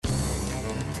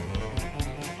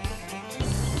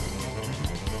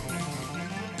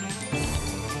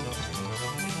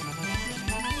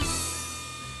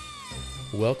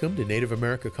Welcome to Native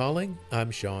America Calling.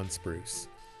 I'm Sean Spruce.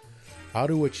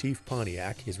 Ottawa Chief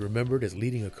Pontiac is remembered as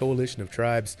leading a coalition of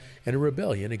tribes in a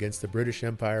rebellion against the British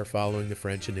Empire following the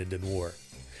French and Indian War.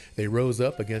 They rose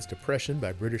up against oppression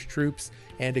by British troops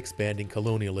and expanding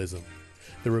colonialism.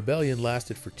 The rebellion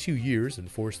lasted for 2 years and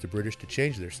forced the British to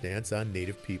change their stance on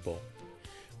Native people.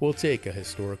 We'll take a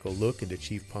historical look into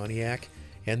Chief Pontiac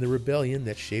and the rebellion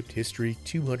that shaped history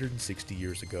 260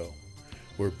 years ago.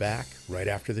 We're back right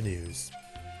after the news.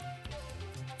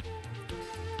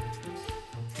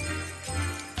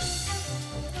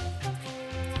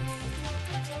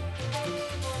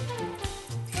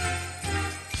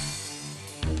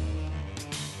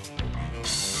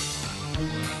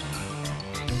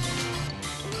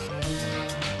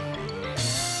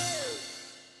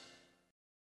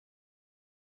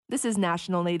 This is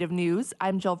National Native News.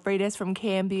 I'm Jill Freitas from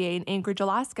KMBA in Anchorage,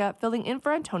 Alaska, filling in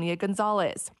for Antonia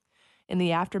Gonzalez. In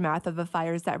the aftermath of the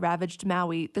fires that ravaged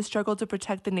Maui, the struggle to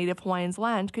protect the Native Hawaiians'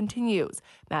 land continues.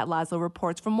 Matt Laszlo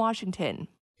reports from Washington.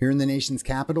 Here in the nation's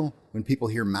capital, when people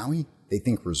hear Maui, they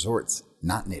think resorts,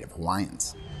 not Native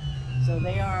Hawaiians. So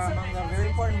they are among the very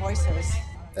important voices.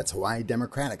 That's Hawaii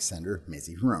Democratic Senator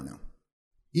Mazie Hirono.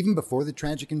 Even before the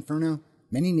tragic inferno,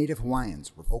 many Native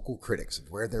Hawaiians were vocal critics of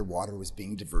where their water was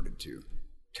being diverted to.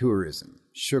 Tourism,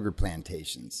 sugar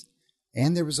plantations,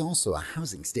 and there was also a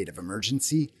housing state of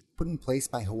emergency put in place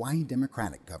by Hawaii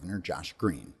Democratic Governor Josh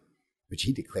Green, which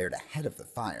he declared ahead of the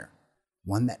fire,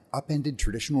 one that upended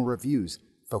traditional reviews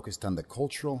focused on the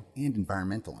cultural and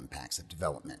environmental impacts of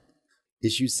development.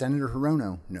 Issues Senator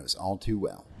Hirono knows all too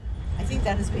well. I think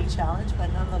that is being challenged,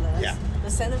 but nonetheless,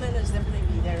 the sentiment is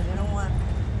definitely there. They don't want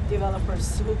developers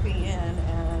swooping in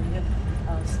and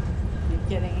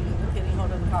getting hold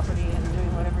of the property and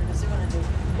doing whatever it is they're going to do.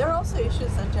 There are also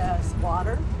issues such as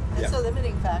water. That's a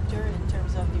limiting factor in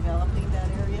terms of developing that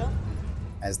area.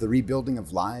 As the rebuilding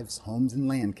of lives, homes, and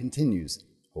land continues,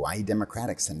 Hawaii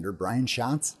Democratic Senator Brian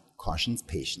Schatz cautions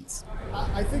patience.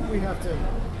 I think we have to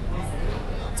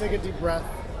take a deep breath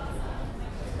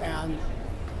and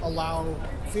allow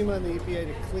FEMA and the EPA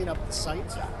to clean up the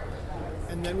site.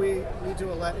 And then we need to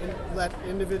let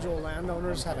individual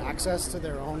landowners have access to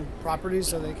their own properties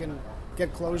so they can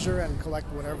get closure and collect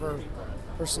whatever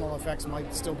personal effects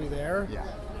might still be there.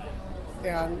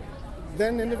 And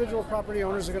then individual property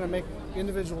owners are going to make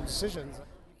individual decisions.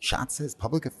 Schatz says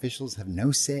public officials have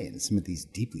no say in some of these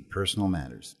deeply personal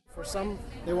matters. For some,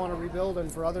 they want to rebuild,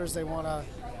 and for others, they want to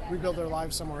rebuild their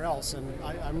lives somewhere else. And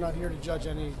I'm not here to judge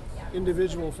any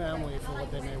individual family for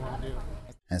what they may want to do.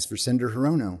 As for Senator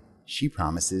Hirono, she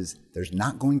promises there's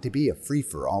not going to be a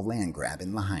free-for-all land grab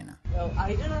in Lahaina. Well,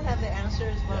 I do not have the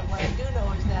answers, but what I do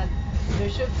know is that there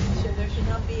should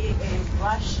not be a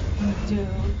rush to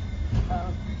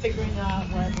figuring out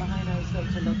what Lahaina is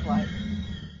going to look like.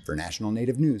 For National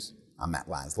Native News, I'm Matt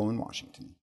Laszlo in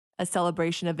Washington. A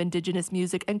celebration of Indigenous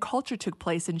music and culture took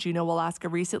place in Juneau, Alaska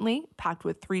recently, packed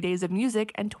with 3 days of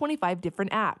music and 25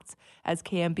 different acts. As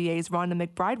KMBA's Rhonda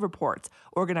McBride reports,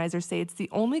 organizers say it's the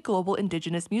only global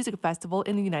Indigenous music festival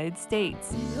in the United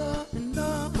States.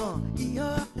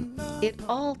 It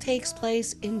all takes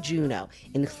place in Juneau,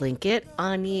 in Tlingit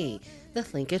Ani, the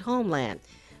Tlingit homeland.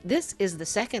 This is the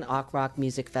second Ak Rock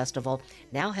Music Festival,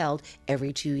 now held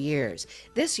every 2 years.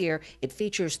 This year, it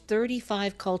features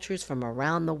 35 cultures from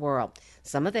around the world.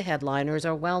 Some of the headliners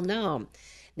are well known.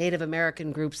 Native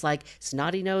American groups like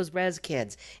Snotty Nose Rez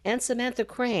Kids and Samantha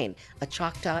Crane, a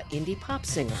Choctaw indie pop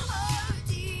singer.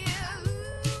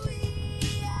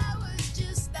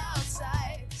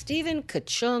 Stephen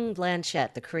Kachung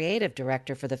Blanchette, the creative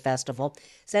director for the festival,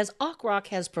 says Ak Rock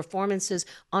has performances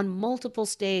on multiple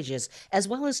stages as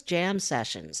well as jam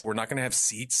sessions. We're not going to have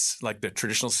seats like the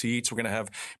traditional seats. We're going to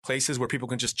have places where people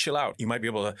can just chill out. You might be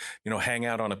able to, hang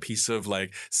out on a piece of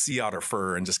like sea otter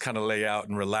fur and just kind of lay out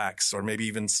and relax, or maybe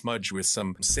even smudge with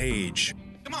some sage.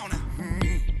 Come on now.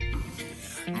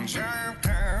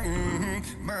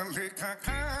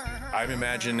 I'm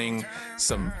imagining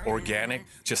some organic,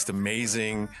 just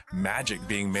amazing magic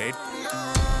being made.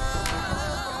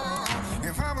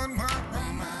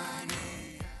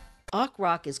 Ak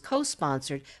Rock is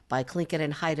co-sponsored by Tlingit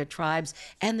and Haida tribes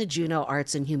and the Juneau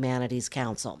Arts and Humanities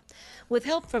Council. With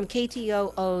help from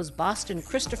KTOO's Boston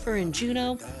Christopher in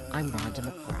Juneau, I'm Rhonda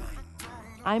McBride.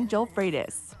 I'm Jill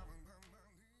Freitas.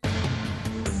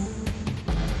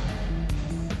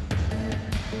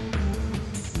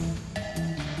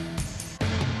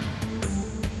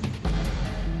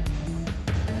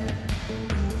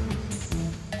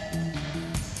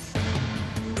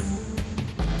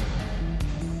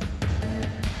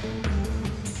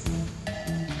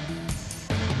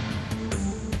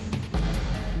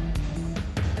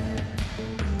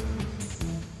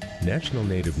 National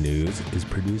Native News is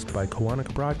produced by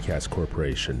Koahnic Broadcast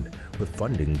Corporation with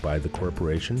funding by the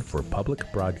Corporation for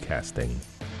Public Broadcasting.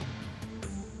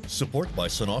 Support by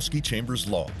Sonosky Chambers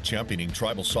Law, championing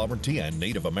tribal sovereignty and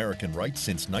Native American rights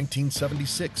since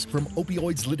 1976. From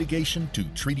opioids litigation to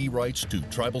treaty rights to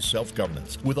tribal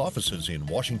self-governance. With offices in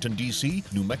Washington, D.C.,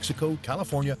 New Mexico,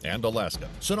 California, and Alaska.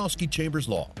 Sonosky Chambers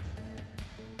Law.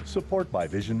 Support by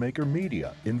Vision Maker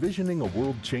Media, envisioning a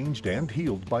world changed and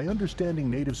healed by understanding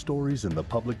Native stories and the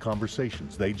public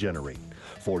conversations they generate.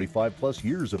 45 plus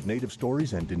years of Native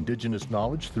stories and Indigenous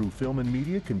knowledge through film and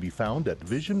media can be found at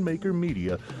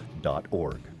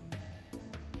visionmakermedia.org.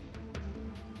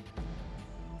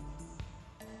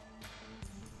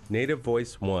 Native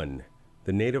Voice One,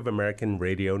 the Native American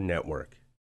Radio Network.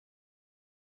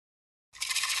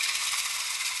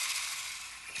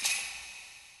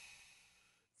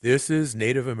 This is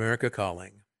Native America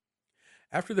Calling.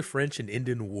 After the French and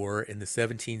Indian War in the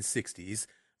 1760s,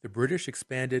 the British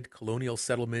expanded colonial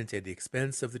settlement at the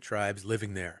expense of the tribes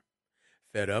living there.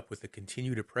 Fed up with the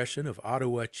continued oppression of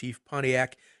Ottawa Chief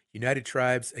Pontiac, united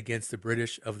tribes against the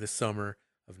British of the summer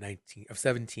of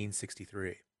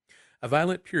 1763. A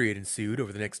violent period ensued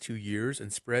over the next 2 years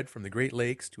and spread from the Great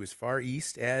Lakes to as far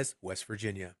east as West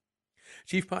Virginia.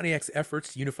 Chief Pontiac's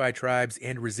efforts to unify tribes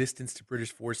and resistance to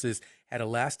British forces had a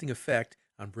lasting effect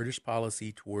on British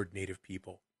policy toward Native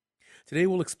people. Today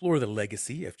we'll explore the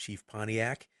legacy of Chief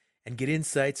Pontiac and get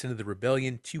insights into the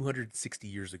rebellion 260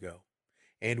 years ago.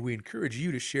 And we encourage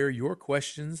you to share your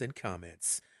questions and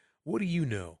comments. What do you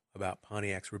know about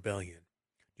Pontiac's rebellion?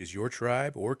 Does your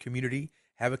tribe or community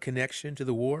have a connection to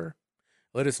the war?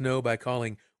 Let us know by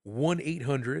calling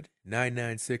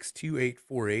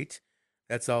 1-800-996-2848.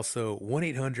 That's also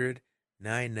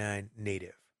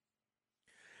 1-800-99-NATIVE.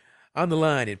 On the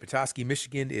line in Petoskey,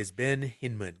 Michigan is Ben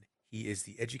Hinman. He is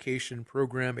the Education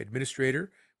Program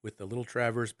Administrator with the Little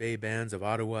Traverse Bay Bands of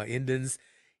Ottawa Indians.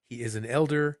 He is an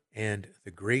elder and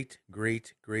the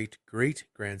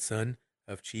great-great-great-great-grandson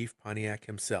of Chief Pontiac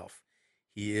himself.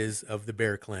 He is of the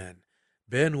Bear Clan.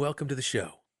 Ben, welcome to the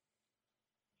show.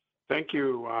 Thank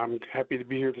you. I'm happy to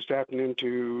be here this afternoon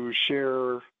to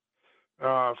share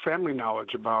family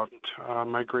knowledge about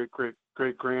my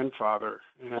great-great-great-grandfather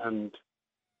and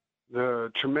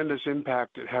the tremendous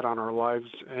impact it had on our lives.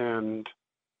 And,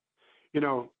 you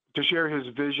know, to share his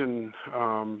vision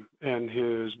and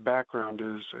his background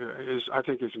is I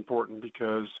think is important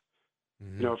because,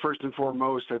 you know, first and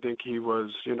foremost, I think he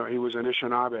was an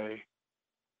Anishinaabe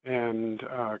and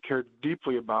cared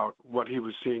deeply about what he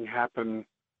was seeing happen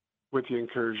with the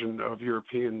incursion of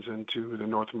Europeans into the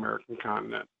North American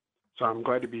continent. So I'm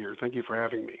glad to be here. Thank you for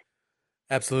having me.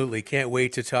 Absolutely. Can't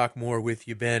wait to talk more with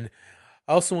you, Ben.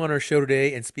 Also on our show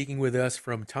today and speaking with us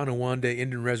from Tonawanda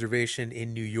Indian Reservation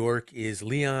in New York is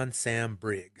Leon Sam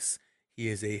Briggs. He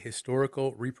is a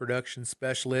historical reproduction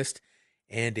specialist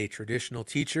and a traditional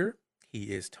teacher. He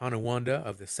is Tonawanda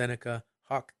of the Seneca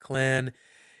Hawk Clan.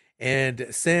 And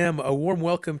Sam, a warm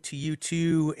welcome to you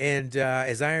too. And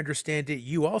as I understand it,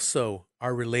 you also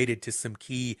are related to some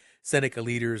key Seneca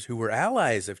leaders who were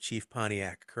allies of Chief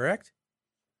Pontiac, correct?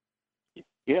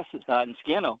 Yes, in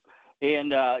Scano.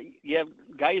 And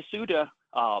Gayasuda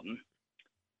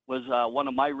was one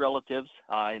of my relatives,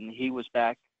 and he was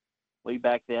way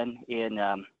back then.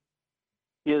 And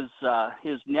his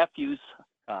nephews,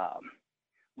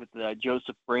 with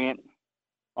Joseph Brant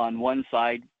on one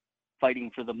side, fighting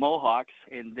for the Mohawks,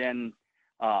 and then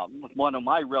one of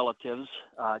my relatives,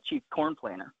 Chief Corn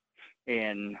Planter,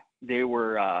 and they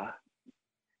were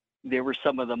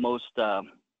some of the most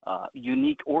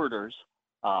unique orders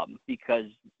because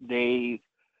they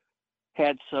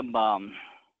had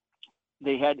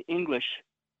English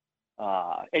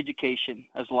education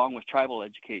as long with tribal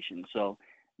education, so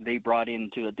they brought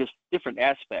into a different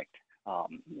aspect.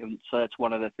 And so that's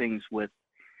one of the things with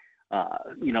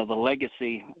the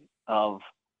legacy of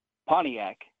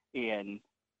Pontiac and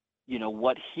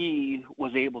what he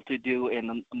was able to do and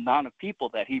the amount of people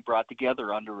that he brought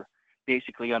together under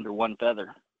one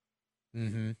feather.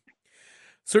 Mm-hmm.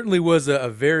 Certainly was a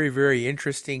very, very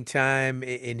interesting time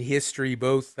in history,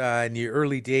 both in the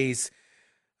early days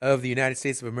of the United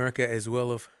States of America as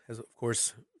well as of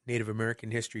course, Native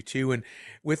American history too. And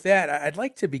with that, I'd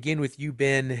like to begin with you,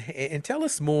 Ben, and tell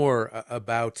us more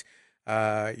about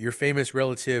your famous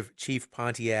relative, Chief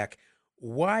Pontiac.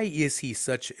 Why is he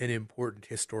such an important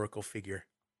historical figure?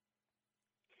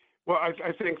 Well,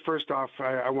 I think first off,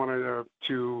 I wanted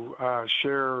to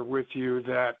share with you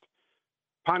that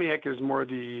Pontiac is more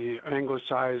the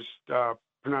anglicized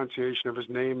pronunciation of his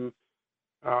name.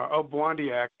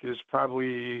 Obwandiak is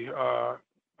probably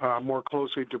more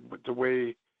closely to the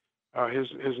way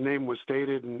his name was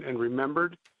stated and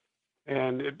remembered,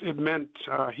 and it meant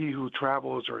he who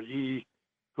travels or he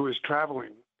who is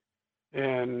traveling.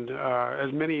 And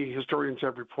as many historians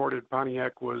have reported,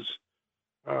 Pontiac was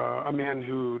a man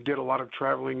who did a lot of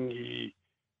traveling.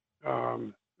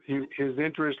 His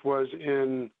interest was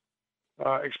in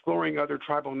exploring other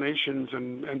tribal nations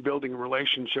and building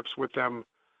relationships with them,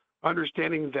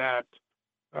 understanding that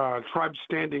tribes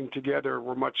standing together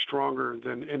were much stronger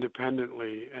than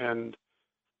independently, and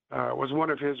was one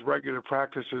of his regular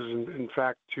practices. In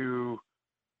fact,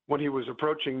 when he was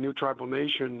approaching new tribal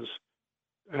nations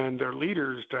and their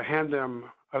leaders, to hand them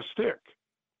a stick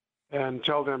and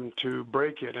tell them to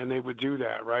break it, and they would do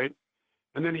that, right?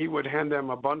 And then he would hand them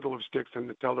a bundle of sticks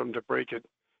and tell them to break it.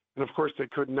 And of course, they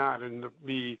could not. And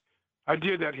the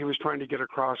idea that he was trying to get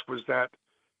across was that,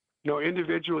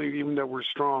 individually, even though we're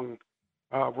strong,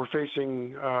 we're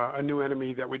facing a new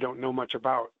enemy that we don't know much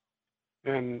about.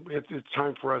 And it's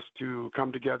time for us to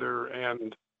come together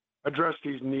and address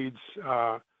these needs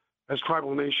as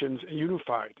tribal nations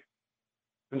unified.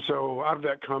 And so out of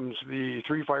that comes the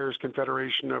Three Fires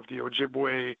Confederation of the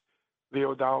Ojibwe, the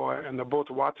Odawa, and the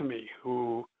Potawatomi,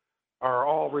 who are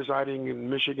all residing in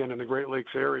Michigan and the Great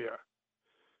Lakes area.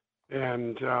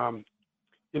 And,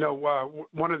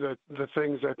 one of the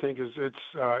things I think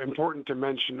it's important to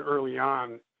mention early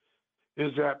on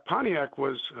is that Pontiac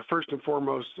was first and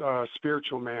foremost a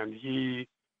spiritual man. He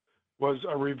was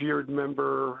a revered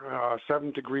member,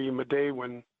 seventh degree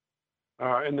Medewan,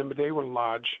 in the Medewan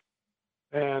Lodge.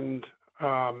 And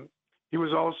he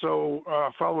was also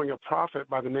following a prophet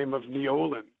by the name of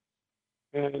Neolin.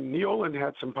 And Neolin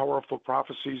had some powerful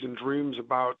prophecies and dreams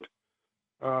about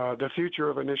the future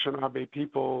of Anishinaabe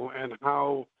people and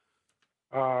how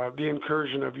the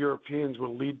incursion of Europeans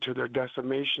will lead to their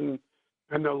decimation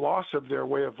and the loss of their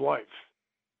way of life.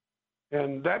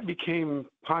 And that became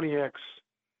Pontiac's,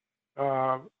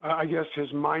 I guess his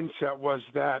mindset was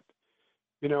that,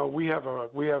 we have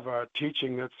a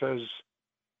teaching that says,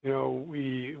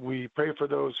 we pray for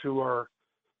those who are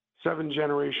 7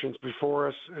 generations before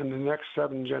us and the next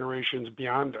 7 generations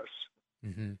beyond us.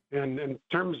 Mm-hmm. And in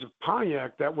terms of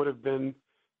Pontiac, that would have been,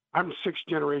 I'm 6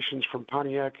 generations from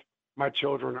Pontiac. My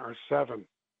children are 7.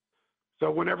 So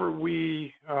whenever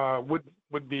we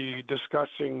would be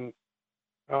discussing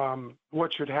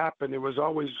what should happen, it was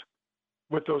always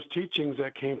with those teachings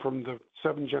that came from the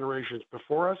 7 generations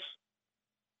before us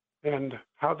and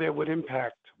how they would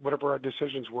impact whatever our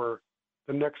decisions were,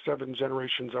 the next 7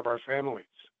 generations of our families.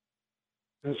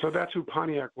 And so that's who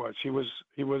Pontiac was. He was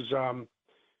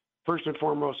first and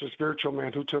foremost a spiritual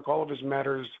man who took all of his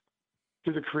matters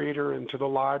to the Creator and to the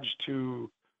lodge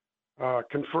to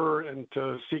confer and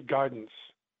to seek guidance.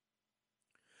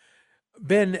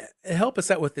 Ben, help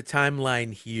us out with the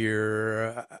timeline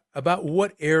here. About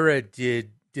what era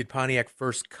did Pontiac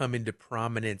first come into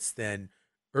prominence then?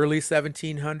 Early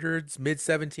 1700s, mid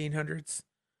 1700s?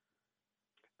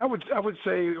 I would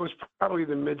say it was probably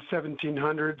the mid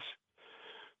 1700s.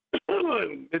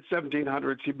 Mid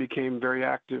 1700s, he became very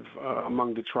active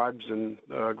among the tribes in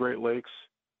Great Lakes.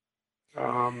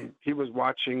 He was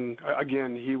watching,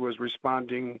 again, he was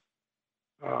responding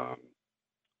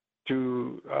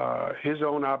to his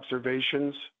own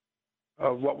observations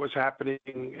of what was happening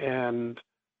and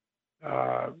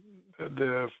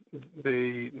the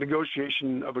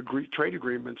negotiation of trade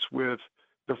agreements with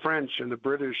the French and the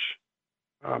British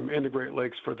in the Great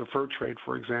Lakes for the fur trade,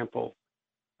 for example.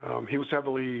 He was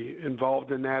heavily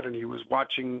involved in that, and he was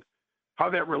watching how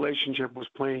that relationship was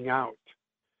playing out.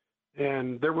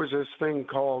 And there was this thing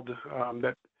called,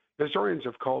 that historians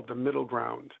have called the middle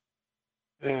ground.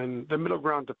 And the middle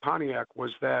ground to Pontiac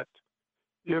was that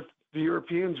if the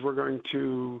Europeans were going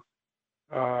to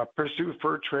pursue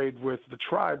fur trade with the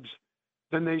tribes,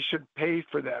 then they should pay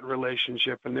for that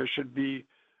relationship, and there should be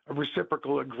a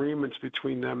reciprocal agreements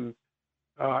between them,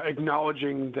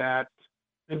 acknowledging that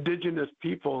indigenous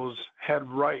peoples had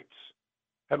rights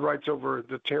over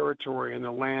the territory and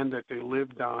the land that they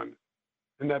lived on,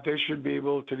 and that they should be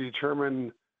able to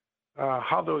determine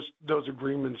how those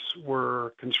agreements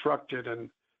were constructed,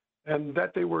 and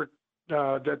that they were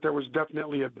that there was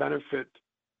definitely a benefit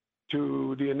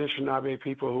to the Anishinaabe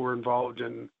people who were involved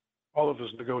in all of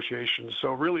those negotiations.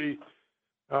 So really,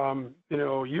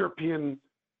 European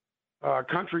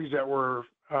countries that were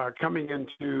coming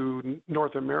into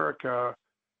North America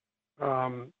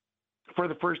for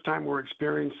the first time were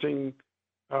experiencing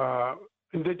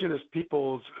indigenous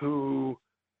peoples who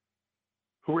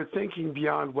were thinking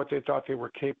beyond what they thought they were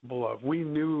capable of. We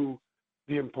knew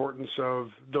the importance of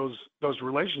those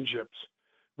relationships.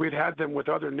 We'd had them with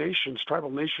other nations, tribal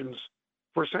nations,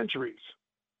 for centuries.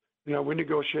 We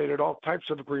negotiated all types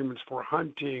of agreements for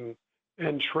hunting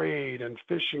and trade and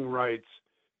fishing rights,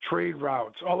 trade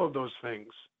routes, all of those things.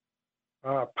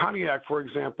 Pontiac, for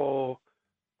example,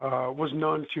 was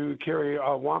known to carry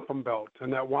a wampum belt,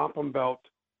 and that wampum belt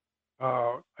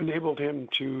enabled him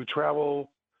to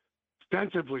travel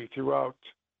extensively throughout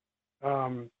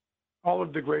all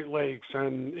of the Great Lakes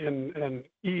and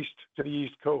east to the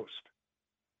East Coast.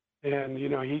 And,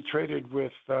 he traded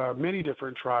with many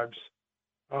different tribes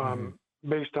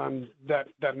based on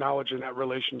that knowledge and that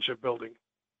relationship building.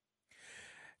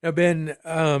 Now, Ben,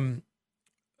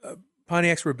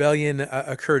 Pontiac's rebellion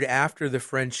occurred after the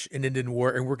French and Indian War,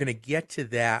 and we're going to get to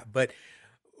that. But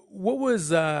what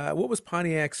was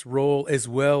Pontiac's role, as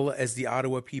well as the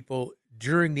Ottawa people,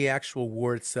 during the actual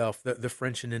war itself, the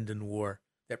French and Indian War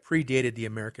that predated the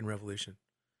American Revolution?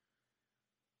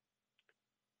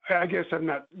 I guess I'm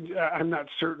not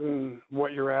certain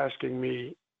what you're asking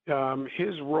me.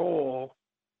 His role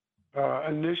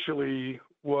initially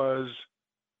was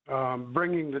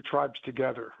bringing the tribes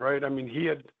together, right? I mean, he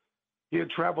had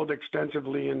traveled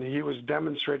extensively, and he was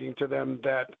demonstrating to them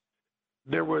that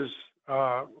there was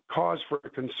cause for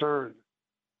concern,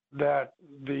 that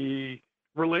the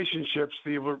relationships,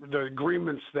 the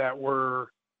agreements that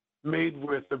were made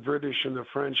with the British and the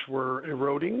French were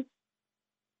eroding.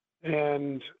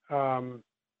 And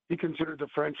he considered the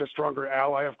French a stronger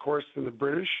ally, of course, than the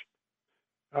British.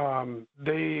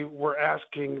 They were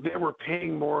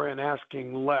paying more and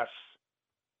asking less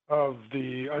of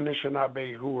the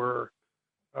Anishinaabe who were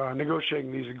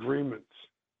negotiating these agreements.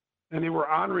 And they were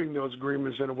honoring those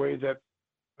agreements in a way that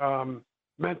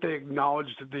meant they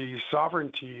acknowledged the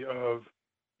sovereignty of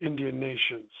Indian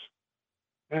nations.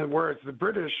 And whereas the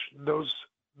British, those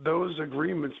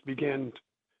agreements began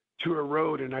to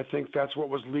erode, and I think that's what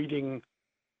was leading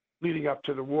up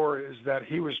to the war, is that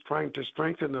he was trying to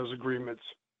strengthen those agreements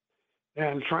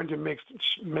and trying to make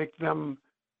them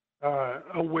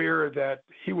aware that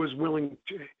he would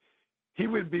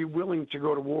be willing to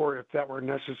go to war if that were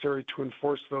necessary to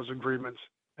enforce those agreements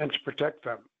and to protect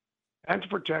them and to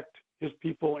protect his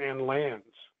people and lands.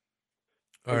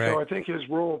 So I think his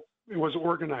role was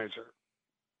organizer.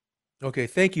 Okay,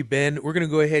 thank you, Ben. We're going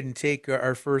to go ahead and take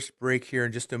our first break here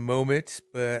in just a moment,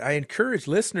 but I encourage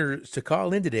listeners to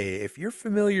call in today. If you're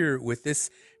familiar with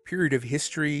this period of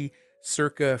history,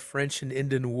 circa French and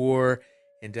Indian War,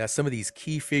 and some of these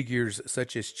key figures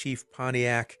such as Chief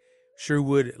Pontiac, sure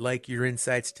would like your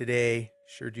insights today.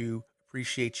 Sure do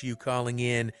appreciate you calling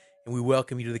in, and we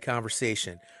welcome you to the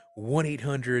conversation.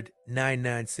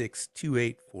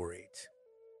 1-800-996-2848.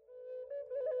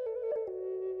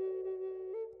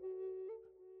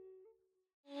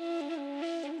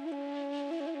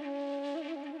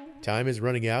 Time is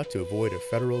running out to avoid a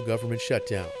federal government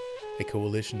shutdown. A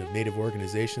coalition of Native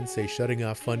organizations say shutting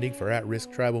off funding for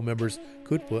at-risk tribal members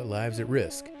could put lives at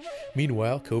risk.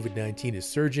 Meanwhile, COVID-19 is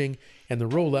surging, and the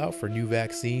rollout for new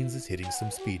vaccines is hitting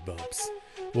some speed bumps.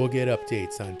 We'll get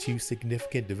updates on two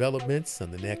significant developments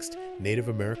on the next Native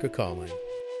America Calling.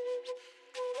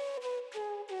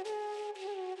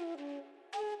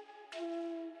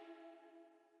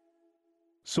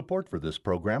 Support for this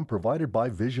program provided by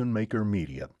Vision Maker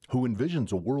Media, who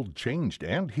envisions a world changed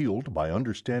and healed by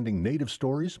understanding Native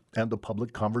stories and the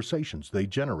public conversations they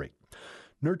generate.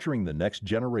 Nurturing the next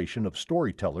generation of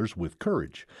storytellers with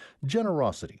courage,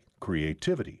 generosity,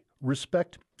 creativity,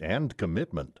 respect, and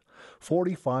commitment.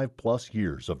 45-plus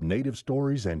years of Native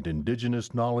stories and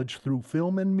Indigenous knowledge through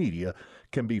film and media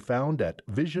can be found at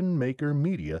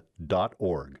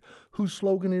visionmakermedia.org, whose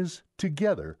slogan is,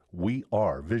 "Together we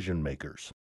are Vision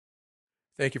Makers."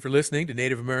 Thank you for listening to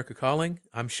Native America Calling.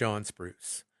 I'm Sean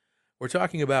Spruce. We're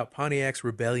talking about Pontiac's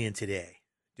rebellion today.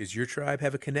 Does your tribe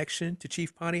have a connection to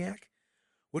Chief Pontiac?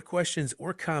 What questions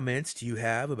or comments do you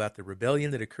have about the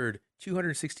rebellion that occurred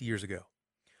 260 years ago?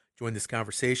 Join this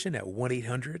conversation at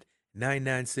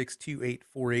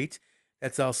 1-800-996-2848.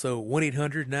 That's also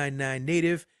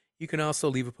 1-800-99-NATIVE. You can also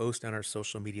leave a post on our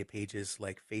social media pages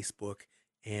like Facebook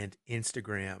and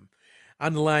Instagram.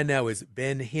 On the line now is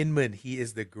Ben Hinman. He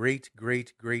is the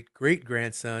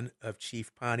great-great-great-great-grandson of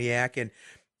Chief Pontiac. And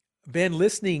Ben,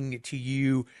 listening to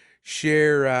you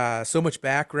share so much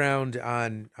background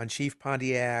on Chief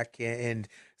Pontiac and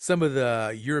some of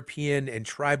the European and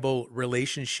tribal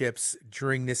relationships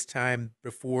during this time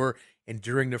before and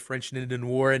during the French and Indian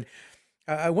War. And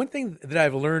one thing that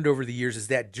I've learned over the years is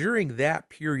that during that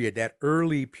period, that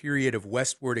early period of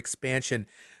westward expansion,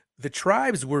 the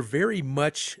tribes were very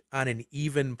much on an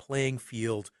even playing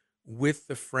field with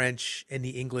the French and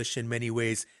the English in many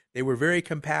ways. They were very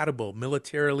compatible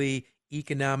militarily,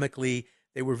 economically.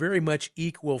 They were very much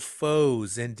equal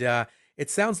foes. And it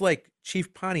sounds like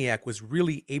Chief Pontiac was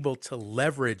really able to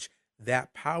leverage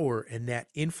that power and that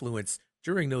influence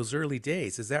during those early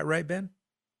days. Is that right, Ben?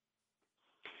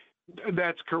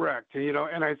 That's correct.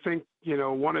 And I think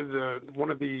one of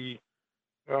the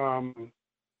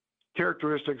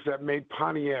characteristics that made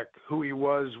Pontiac who he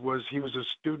was he was a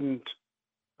student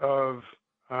of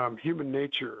human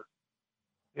nature,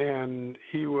 and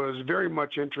he was very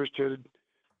much interested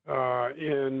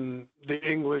in the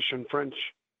English and French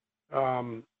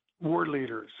war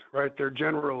leaders, right? Their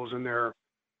generals and their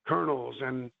colonels,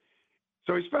 and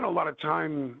so he spent a lot of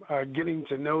time getting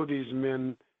to know these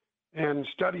men and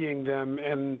studying them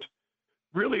and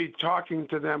really talking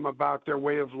to them about their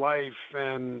way of life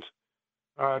and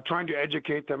trying to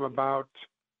educate them about,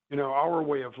 our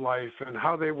way of life and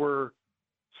how they were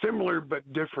similar but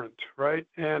different, right?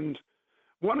 And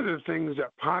one of the things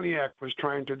that Pontiac was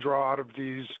trying to draw out of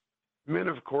these men,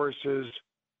 of course, is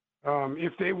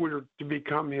if they were to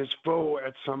become his foe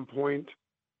at some point,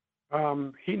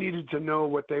 he needed to know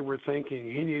what they were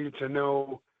thinking. He needed to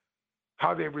know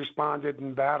how they responded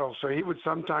in battle. So he would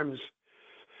sometimes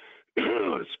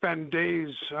spend days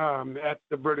at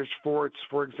the British forts,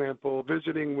 for example,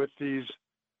 visiting with these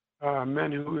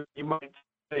men who he might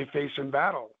say face in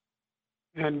battle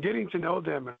and getting to know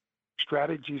them and what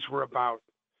strategies were about.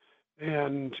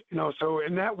 And, so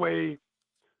in that way,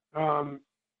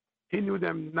 he knew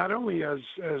them not only as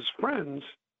friends,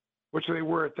 which they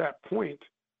were at that point,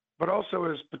 but also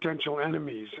as potential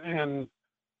enemies and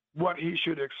what he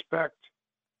should expect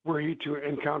were he to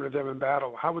encounter them in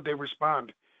battle. How would they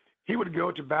respond? He would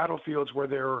go to battlefields where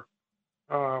they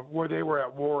were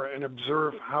at war and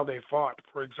observe how they fought,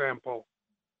 for example,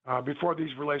 before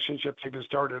these relationships even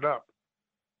started up.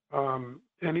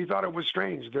 And he thought it was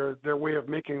strange. Their way of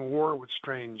making war was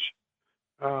strange,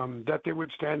 that they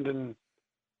would stand in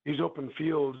these open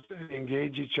fields and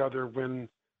engage each other when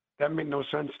that made no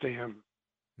sense to him.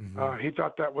 Mm-hmm. He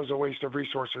thought that was a waste of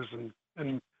resources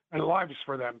and lives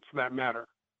for that matter.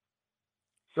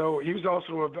 So he was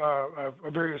also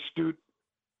a very astute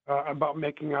about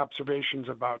making observations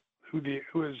about who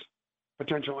his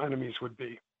potential enemies would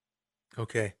be.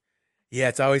 Okay. Yeah,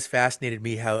 it's always fascinated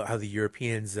me how the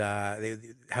Europeans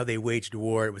how they waged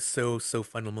war. It was so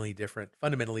fundamentally different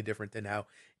than how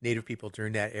Native people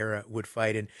during that era would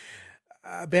fight. And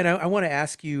Ben, I want to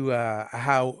ask you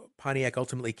how Pontiac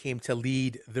ultimately came to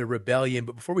lead the rebellion.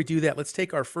 But before we do that, let's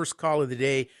take our first call of the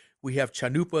day. We have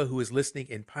Chanupa, who is listening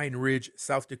in Pine Ridge,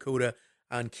 South Dakota,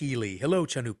 on Keeley. Hello,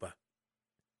 Chanupa.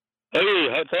 Hey,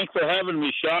 thanks for having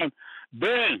me, Sean.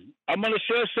 Ben, I'm going to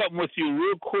share something with you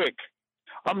real quick.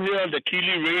 I'm here on the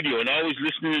Keeley radio and always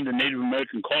listening to Native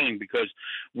American calling because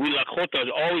we Lakotas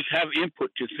always have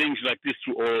input to things like this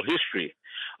through oral history.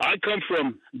 I come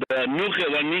from the Nuche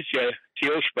Wanitia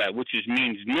Teoshpa, which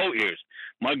means no ears.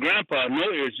 My grandpa,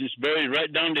 no ears, is buried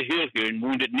right down the hill here in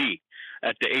Wounded Knee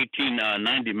at the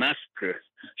 1890 massacre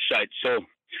site. So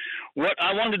what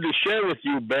I wanted to share with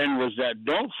you, Ben, was that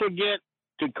don't forget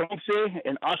Tecumseh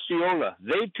and Osceola.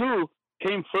 They too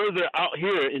came further out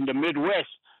here in the Midwest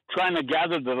trying to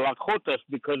gather the Lakotas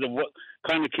because of what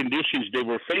kind of conditions they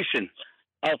were facing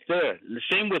out there. The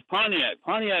same with Pontiac.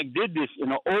 Pontiac did this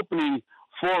in an opening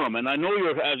forum, and I know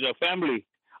you're, as a family,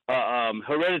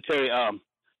 hereditary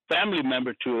family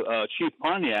member to Chief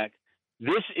Pontiac,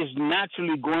 this is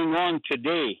naturally going on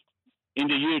today in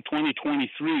the year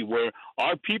 2023, where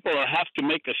our people have to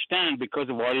make a stand because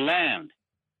of our land.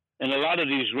 And a lot of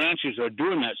these ranchers are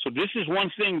doing that. So this is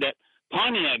one thing that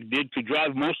Pontiac did to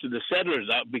drive most of the settlers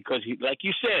out because, he, like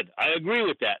you said, I agree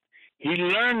with that. He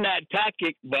learned that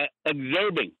tactic by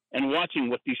observing and watching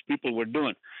what these people were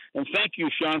doing. And thank you,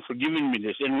 Sean, for giving me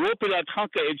this. And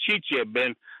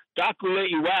Ben,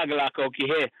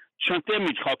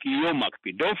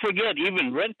 don't forget,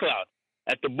 even Red Cloud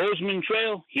at the Bozeman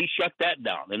Trail, he shut that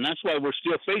down. And that's why we're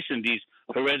still facing these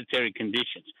hereditary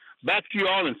conditions. Back to you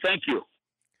all, and thank you.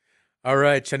 All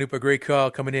right, Chanupa, great call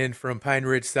coming in from Pine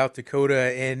Ridge, South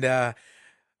Dakota. And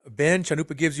Ben,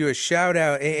 Chanupa gives you a shout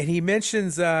out, and he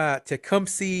mentions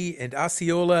Tecumseh and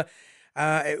Osceola,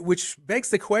 which begs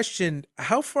the question,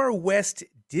 how far west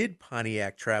did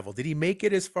Pontiac travel? Did he make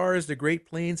it as far as the Great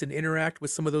Plains and interact with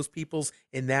some of those peoples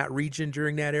in that region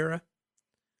during that era?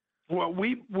 Well,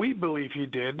 we believe he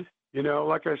did.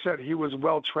 Like I said, he was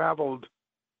well-traveled,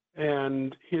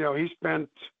 and, he spent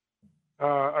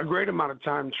a great amount of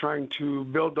time trying to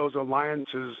build those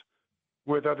alliances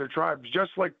with other tribes,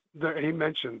 just like he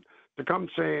mentioned.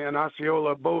 Tecumseh and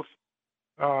Osceola both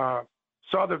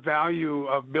saw the value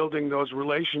of building those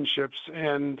relationships,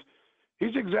 and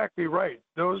he's exactly right.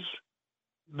 Those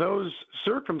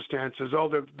circumstances,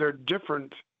 although they're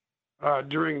different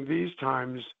during these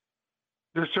times,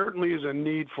 there certainly is a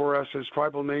need for us as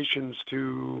tribal nations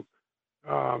to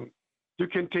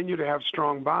continue to have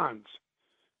strong bonds.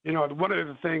 You know, one of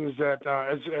the things that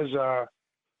as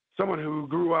someone who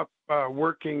grew up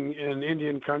working in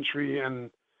Indian country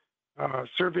and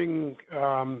serving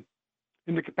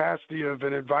in the capacity of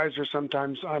an advisor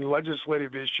sometimes on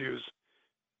legislative issues,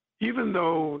 even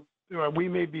though we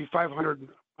may be 500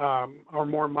 or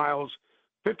more miles,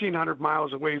 1,500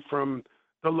 miles away from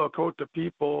the Lakota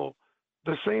people,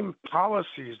 the same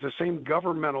policies, the same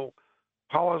governmental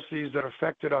policies that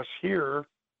affected us here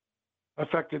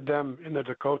affected them in the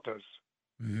Dakotas.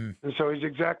 Mm-hmm. And so he's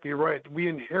exactly right. We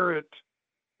inherit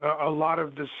a lot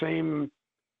of the same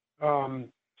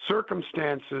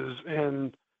circumstances,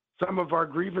 and some of our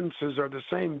grievances are the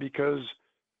same because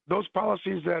those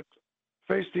policies that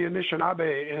faced the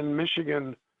Anishinaabe in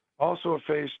Michigan also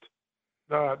faced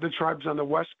the tribes on the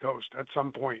West Coast at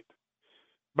some point.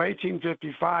 By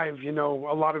 1855, you know,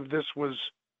 a lot of this was,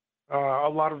 a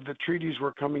lot of the treaties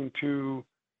were coming to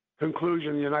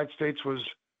conclusion. The United States was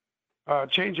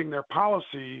changing their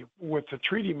policy with the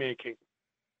treaty making.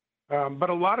 But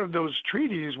a lot of those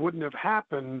treaties wouldn't have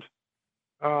happened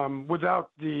without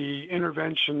the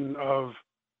intervention of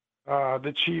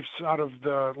the chiefs out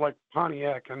of like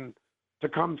Pontiac and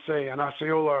Tecumseh and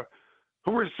Osceola,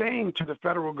 who were saying to the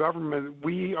federal government,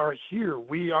 we are here,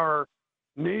 we are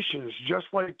nations just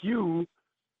like you.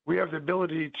 We have the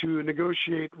ability to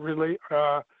negotiate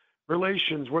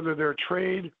relations, whether they're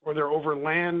trade or they're over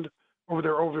land or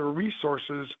they're over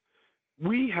resources.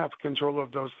 We have control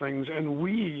of those things, and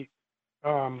we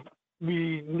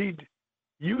need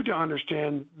you to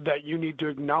understand that you need to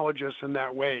acknowledge us in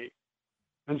that way.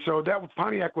 And so that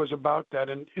Pontiac was about that.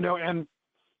 And, you know, and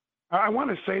I want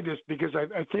to say this because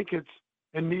I think it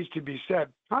needs to be said.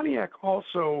 Pontiac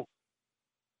also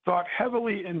thought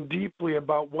heavily and deeply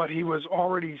about what he was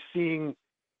already seeing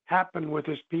happen with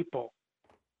his people.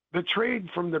 The trade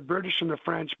from the British and the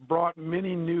French brought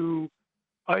many new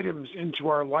items into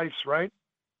our lives, right?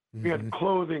 Mm-hmm. We had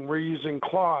clothing, we're using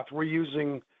cloth, we're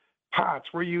using pots,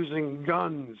 we're using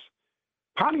guns.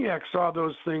 Pontiac saw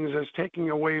those things as taking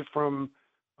away from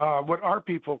what our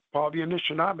people call, the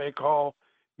Anishinaabe call,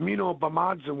 Mino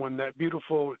Bamadzawin, that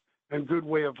beautiful and good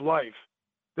way of life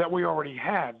that we already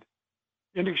had,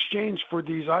 in exchange for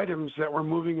these items that were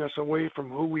moving us away from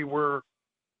who we were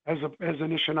as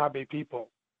Anishinaabe people.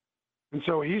 And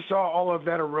so he saw all of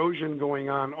that erosion going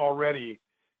on already,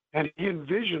 and he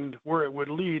envisioned where it would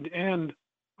lead. And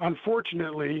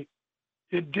unfortunately,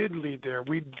 it did lead there.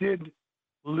 We did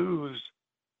lose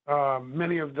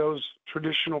many of those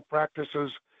traditional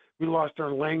practices. We lost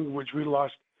our language. We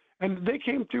lost, and they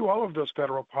came through all of those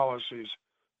federal policies.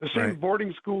 The same Right.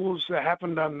 boarding schools that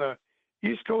happened on the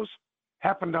East Coast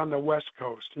happened on the West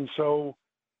Coast. And so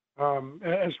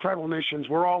as tribal nations,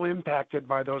 we're all impacted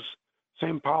by those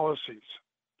same policies.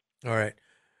 All right.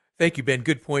 Thank you, Ben.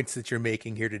 Good points that you're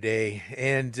making here today.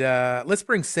 And let's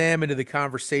bring Sam into the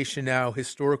conversation now,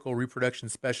 historical reproduction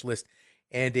specialist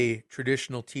and a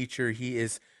traditional teacher. He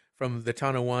is from the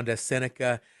Tonawanda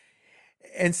Seneca.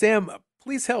 And Sam,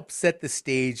 please help set the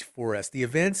stage for us. The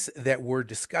events that we're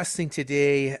discussing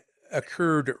today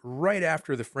occurred right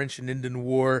after the French and Indian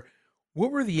War.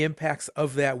 What were the impacts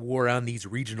of that war on these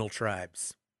regional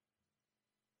tribes?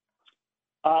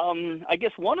 I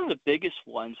guess one of the biggest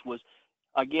ones was,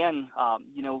 again,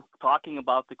 you know, talking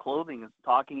about the clothing,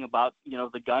 talking about, you know,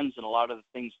 the guns and a lot of the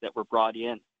things that were brought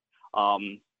in.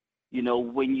 You know,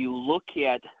 when you look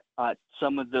at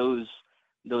some of those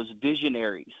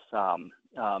visionaries,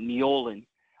 Miolin,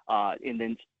 and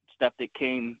then stuff that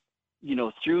came, you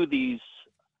know, through these,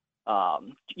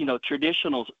 you know,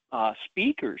 traditional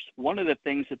speakers, one of the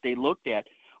things that they looked at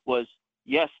was,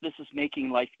 yes, this is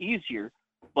making life easier,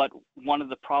 but one of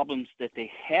the problems that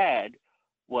they had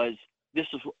was this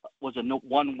was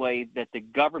one way that the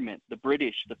government, the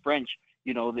British, the French,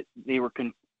 you know, that they were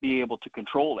be able to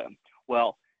control them.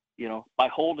 Well, you know, by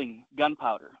holding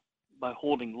gunpowder, by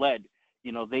holding lead,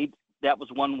 you know, that was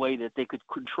one way that they could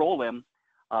control them.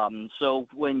 So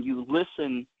when you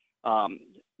listen,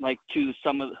 like to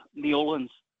some of Neolin's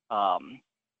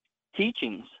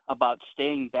teachings about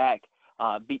staying back,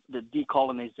 the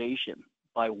decolonization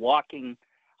by walking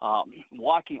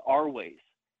our ways,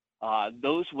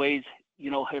 those ways, you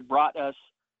know, had brought us,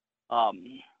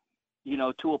 you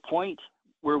know, to a point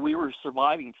where we were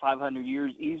surviving 500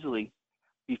 years easily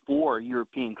before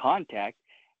European contact.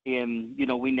 And, you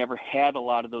know, we never had a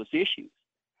lot of those issues.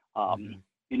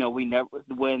 You know, we never,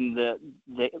 when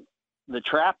the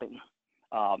trapping,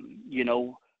 you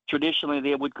know, traditionally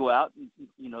they would go out,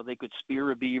 you know, they could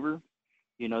spear a beaver,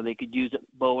 They could use a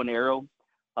bow and arrow.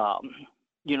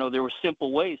 There were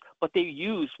simple ways, but they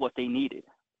used what they needed.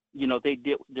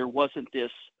 There wasn't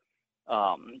this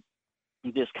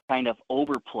this kind of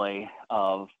overplay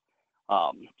of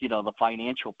the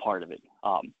financial part of it.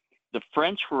 The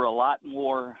French were a lot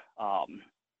more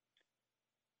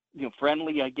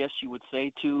friendly, I guess you would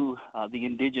say, to the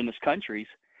indigenous countries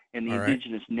and the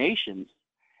indigenous nations.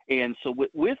 And so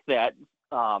with that,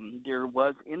 there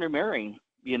was intermarrying,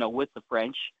 with the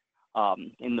French.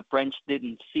 And the French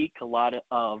didn't seek a lot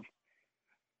of,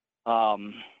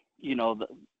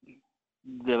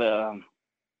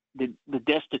 the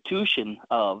destitution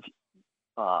of,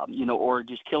 or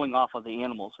just killing off of the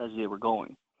animals as they were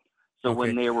going. So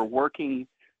when they were working,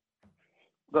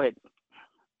 go ahead.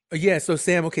 Yeah. So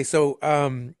Sam, okay. So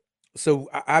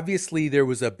obviously there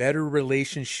was a better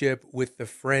relationship with the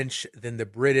French than the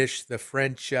British. The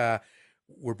French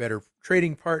were better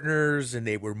trading partners, and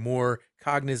they were more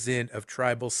cognizant of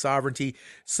tribal sovereignty.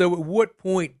 So at what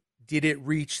point did it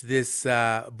reach this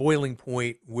boiling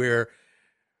point where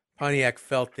Pontiac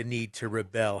felt the need to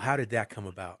rebel? How did that come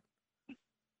about?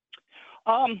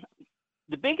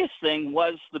 The biggest thing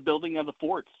was the building of the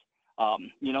forts.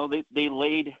 They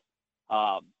laid,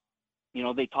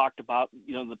 they talked about,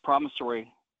 the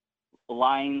promissory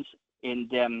lines and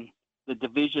then the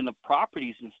division of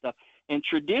properties and stuff. And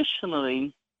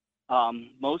traditionally,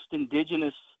 most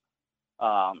indigenous,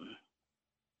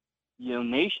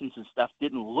 nations and stuff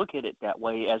didn't look at it that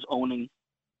way as owning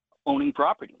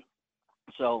property.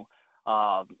 So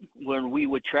when we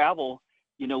would travel,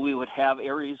 we would have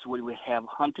areas where we would have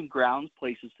hunting grounds,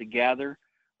 places to gather,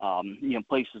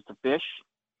 places to fish.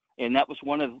 And that was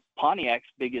one of Pontiac's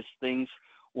biggest things,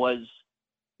 was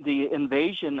the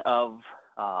invasion of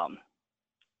the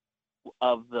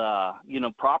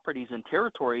properties and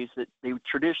territories that they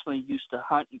traditionally used to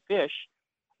hunt and fish.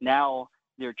 Now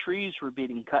their trees were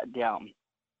being cut down.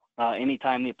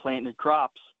 Anytime they planted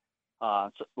crops, a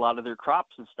lot of their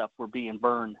crops and stuff were being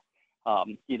burned.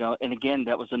 And again,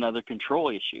 that was another control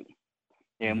issue.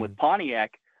 And with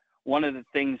Pontiac, one of the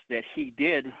things that he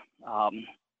did,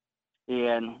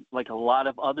 and like a lot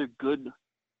of other good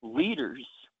leaders,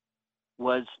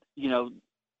 was to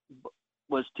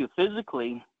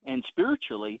physically and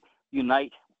spiritually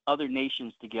unite other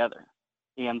nations together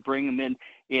and bring them in.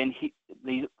 And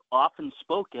they often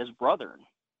spoke as brethren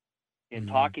and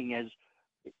talking as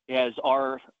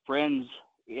our friends,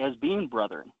 as being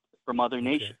brethren from other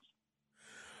nations.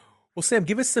 Well, Sam,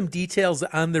 give us some details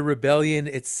on the rebellion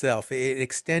itself. It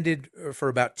extended for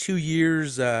about 2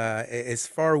 years, as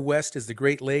far west as the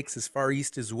Great Lakes, as far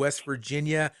east as West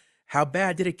Virginia. How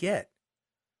bad did it get?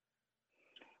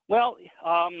 Well,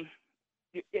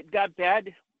 it got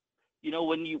bad,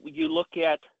 when you look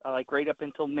at like right up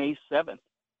until May 7th,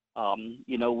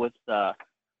 with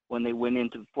when they went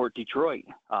into Fort Detroit.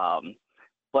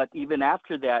 But even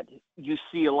after that, you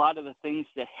see a lot of the things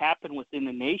that happen within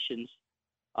the nations,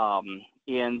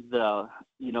 and the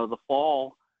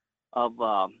fall of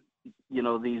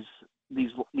these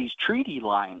treaty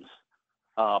lines,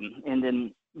 and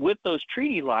then with those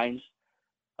treaty lines,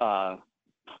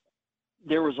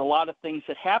 there was a lot of things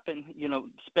that happened,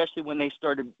 especially when they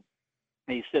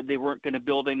said they weren't going to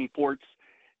build any forts,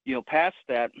 past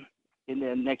that. And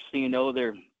then next thing you know,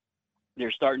 they're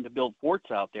starting to build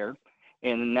forts out there.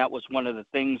 And that was one of the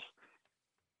things,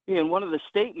 and one of the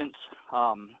statements,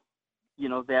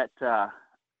 that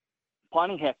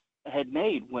Pontiac had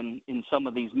made when in some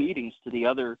of these meetings to the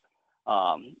other,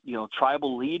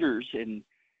 tribal leaders and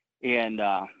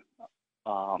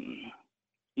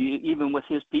even with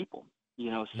his people,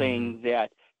 saying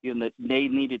that that they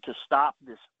needed to stop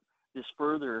this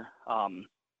further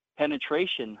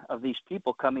penetration of these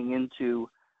people coming into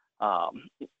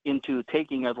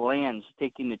taking of the lands,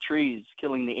 taking the trees,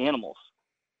 killing the animals,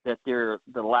 that the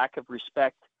lack of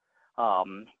respect,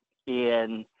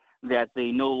 and that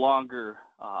they no longer,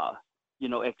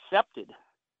 accepted.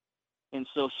 And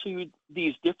so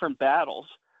these different battles,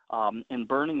 and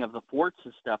burning of the forts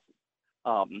and stuff,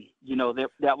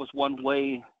 that was one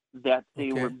way that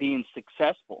they were being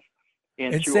successful.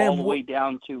 And through Sam, all the way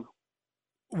down to...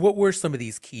 What were some of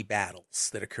these key battles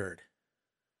that occurred?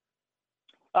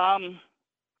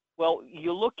 Well,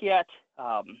 you look at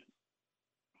some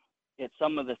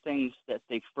of the things that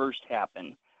they first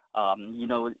happened.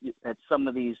 At some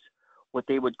of these, what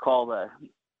they would call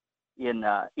in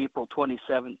April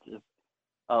 27th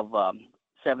of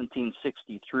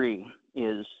 1763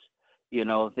 is,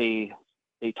 they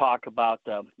talk about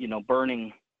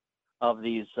burning of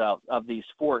these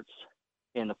forts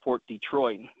in the Fort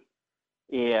Detroit,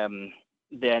 and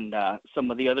then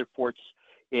some of the other forts,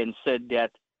 and said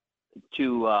that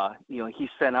he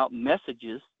sent out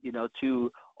messages,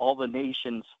 to all the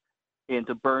nations and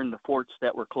to burn the forts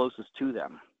that were closest to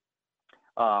them.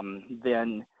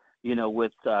 Then,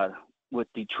 with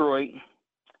Detroit,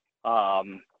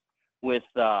 with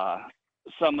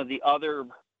some of the other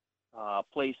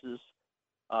places,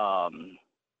 and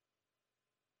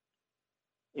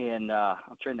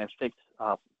I'm trying to fix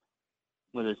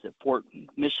what is it, Fort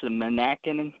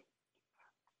Michilimackinac,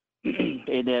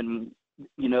 and then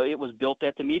it was built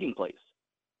at the meeting place,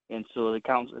 and so the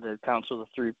council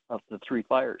of the three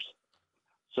fires.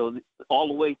 So all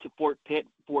the way to Fort Pitt,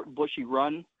 Fort Bushy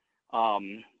Run.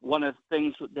 One of the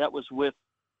things that was with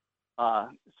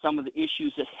some of the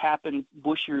issues that happened,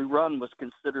 Bushy Run was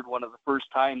considered one of the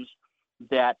first times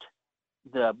that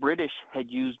the British had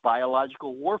used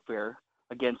biological warfare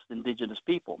against indigenous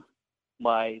people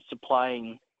by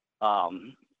supplying,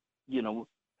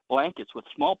 blankets with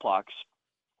smallpox,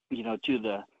 to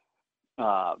the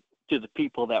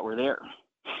people that were there.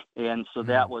 And so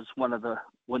that was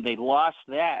when they lost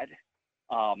that,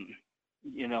 to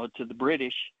the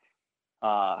British,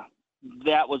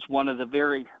 that was one of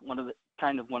the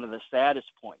saddest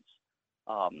points.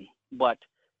 But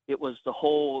it was the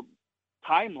whole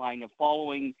timeline of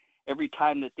following every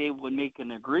time that they would make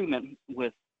an agreement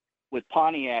with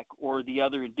Pontiac or the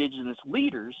other indigenous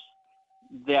leaders,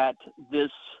 that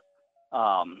this,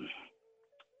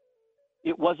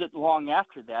 it wasn't long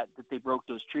after that they broke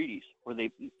those treaties, or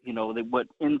they went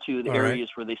into the areas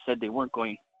where they said they weren't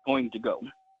going to go.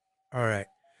 All right.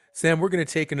 Sam, we're going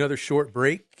to take another short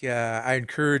break. I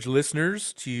encourage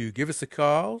listeners to give us a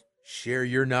call, share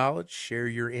your knowledge, share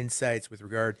your insights with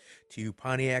regard to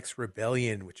Pontiac's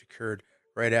rebellion, which occurred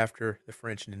right after the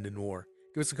French and Indian War.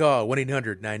 Give us a call,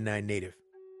 1-800-99-NATIVE.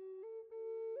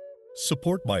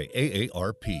 Support by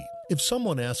AARP. If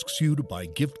someone asks you to buy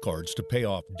gift cards to pay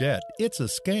off debt, it's a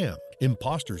scam.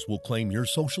 Imposters will claim your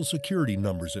Social Security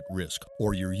number's at risk,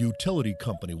 or your utility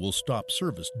company will stop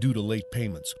service due to late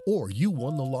payments, or you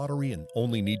won the lottery and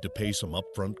only need to pay some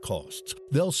upfront costs.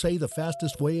 They'll say the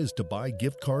fastest way is to buy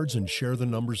gift cards and share the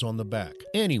numbers on the back.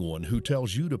 Anyone who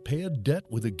tells you to pay a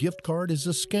debt with a gift card is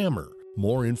a scammer.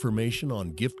 More information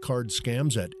on gift card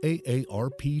scams at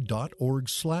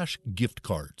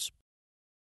aarp.org/giftcards.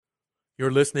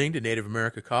 You're listening to Native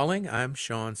America Calling. I'm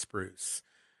Sean Spruce.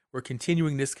 We're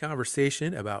continuing this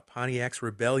conversation about Pontiac's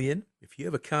rebellion. If you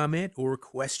have a comment or a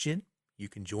question, you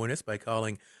can join us by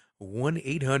calling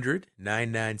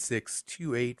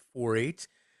 1-800-996-2848,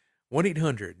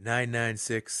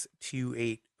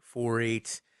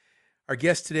 1-800-996-2848. Our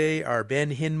guests today are Ben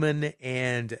Hinman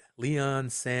and Leon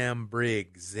Sam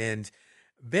Briggs. And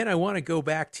Ben, I want to go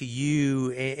back to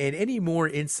you and any more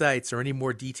insights or any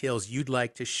more details you'd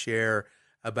like to share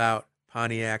about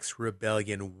Pontiac's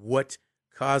rebellion. What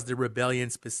caused the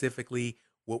rebellion specifically?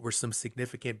 What were some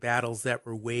significant battles that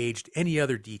were waged? Any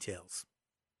other details?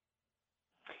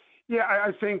 Yeah,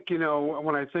 I think,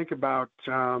 when I think about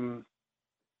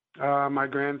my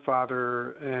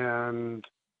grandfather and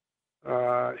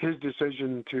his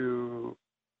decision to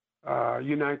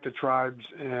unite the tribes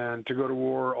and to go to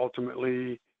war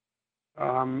ultimately,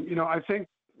 I think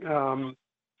the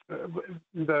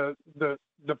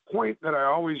point that I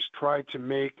always try to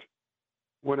make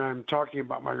when I'm talking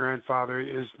about my grandfather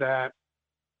is that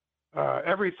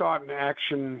every thought and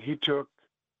action he took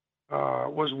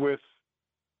was with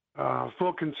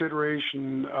full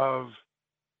consideration of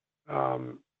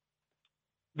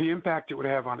the impact it would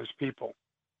have on his people.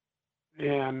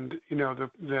 And, the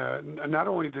not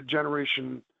only the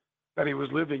generation that he was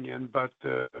living in, but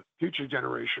the future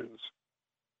generations.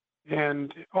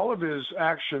 And all of his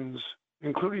actions,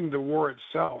 including the war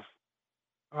itself,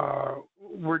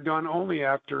 were done only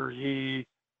after he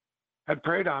had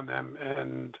prayed on them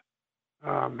and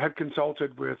had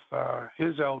consulted with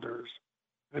his elders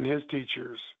and his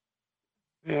teachers.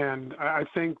 And I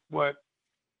think what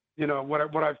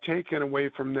I've taken away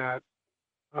from that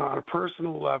on a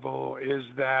personal level is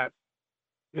that,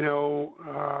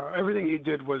 everything he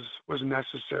did was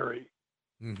necessary.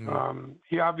 Mm-hmm.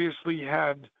 He obviously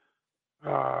had,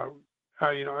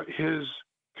 his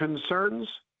concerns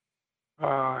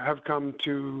have come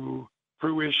to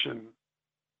fruition.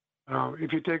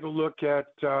 If you take a look at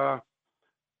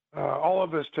all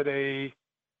of us today,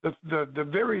 the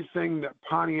very thing that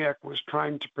Pontiac was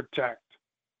trying to protect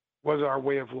was our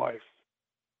way of life.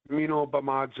 Mino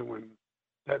Bamadzuin,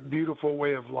 that beautiful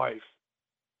way of life,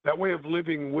 that way of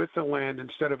living with the land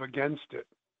instead of against it.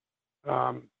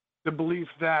 The belief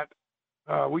that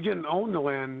we didn't own the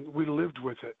land, we lived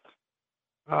with it.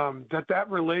 That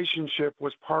relationship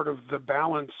was part of the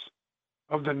balance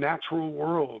of the natural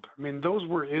world. I mean, those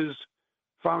were his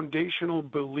foundational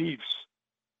beliefs.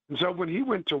 And so when he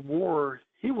went to war,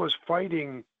 he was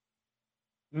fighting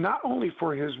not only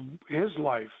for his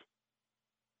life,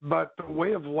 but the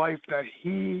way of life that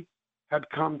he had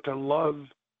come to love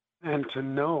and to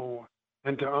know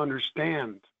and to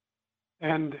understand.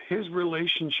 And his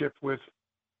relationship with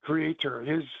Creator,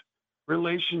 his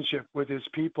relationship with his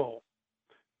people.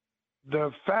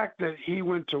 The fact that he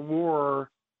went to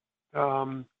war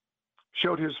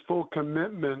showed his full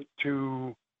commitment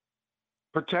to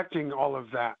protecting all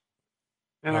of that.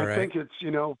 And All I right. think it's,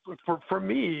 you know, for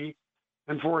me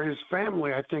and for his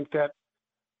family, I think that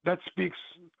speaks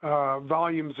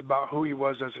volumes about who he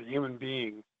was as a human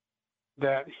being,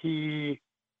 that he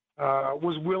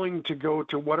was willing to go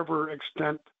to whatever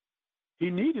extent he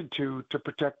needed to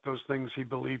protect those things he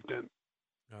believed in.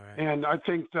 All right. And I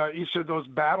think each of those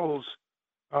battles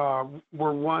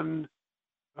were won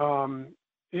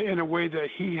in a way that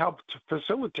he helped to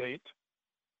facilitate.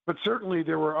 But certainly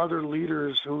there were other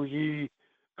leaders who he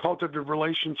cultivated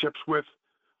relationships with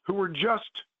who were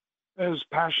just as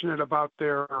passionate about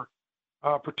their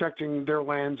protecting their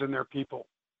lands and their people.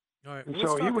 All right. And Well,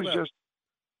 let's so he talk was about. just,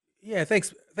 Yeah,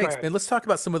 thanks, ahead. Ben. Let's talk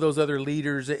about some of those other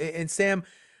leaders. And Sam,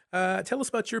 tell us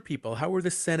about your people. How were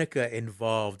the Seneca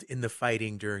involved in the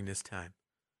fighting during this time?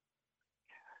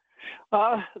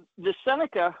 The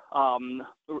Seneca,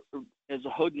 as a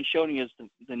Haudenosaunee, as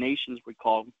the nations we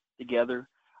call together,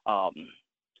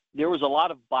 there was a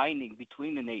lot of binding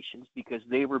between the nations because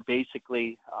they were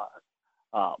basically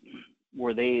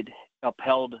where they'd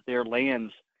upheld their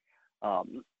lands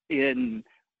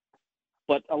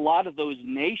but a lot of those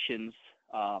nations,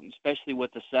 especially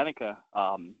with the Seneca,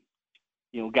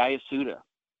 Gaius Suda,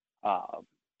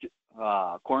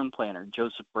 Corn Planter,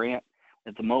 Joseph Brant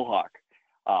at the Mohawk,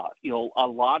 a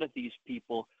lot of these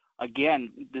people,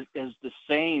 again, is the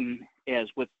same as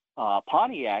with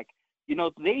Pontiac.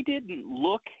 They didn't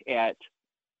look at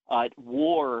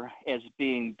war as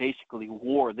being basically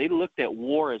war. They looked at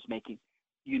war as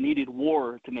you needed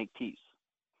war to make peace.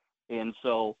 And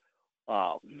so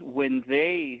when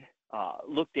they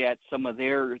looked at some of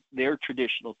their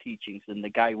traditional teachings and the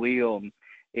Gaiwium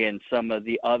and some of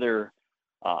the other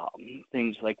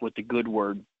things like with the good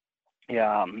word,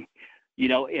 and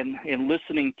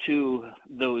listening to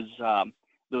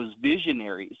those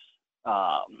visionaries,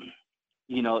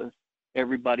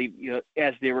 everybody,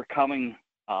 as they were coming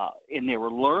and they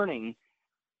were learning,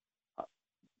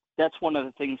 that's one of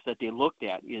the things that they looked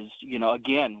at is,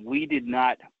 again, we did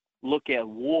not look at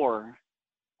war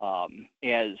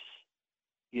as,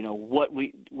 what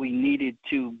we needed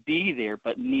to be there,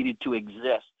 but needed to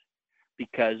exist,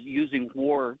 because using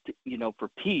war, for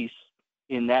peace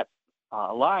in that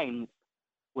line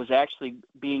was actually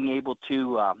being able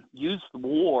to use the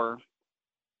war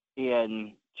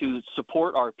and to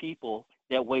support our people.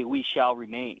 That way we shall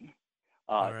remain.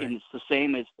 Right. And it's the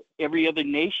same as every other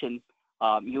nation,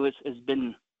 has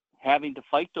been having to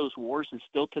fight those wars, and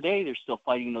still today they're still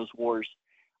fighting those wars,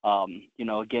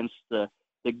 against the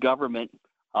government,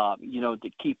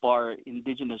 to keep our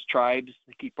indigenous tribes,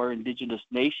 to keep our indigenous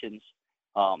nations,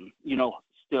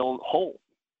 still whole.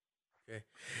 Okay.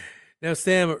 Now,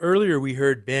 Sam, earlier we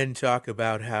heard Ben talk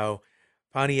about how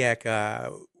Pontiac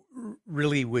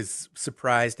really was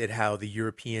surprised at how the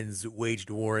Europeans waged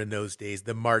war in those days,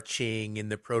 the marching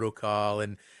and the protocol,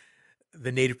 and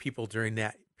the native people during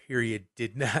that period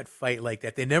did not fight like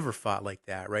that. They never fought like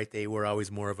that, right? They were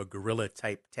always more of a guerrilla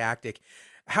type tactic.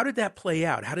 How did that play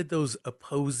out? How did those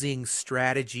opposing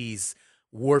strategies,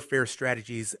 warfare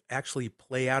strategies, actually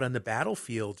play out on the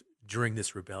battlefield during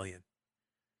this rebellion?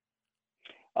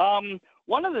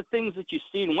 One of the things that you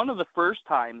see, and one of the first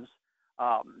times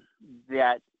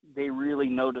that they really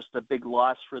noticed a big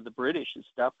loss for the British and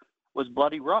stuff was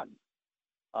Bloody Run,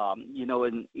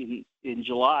 in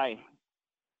July.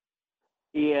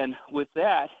 And with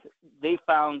that, they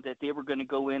found that they were going to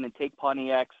go in and take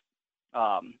Pontiac's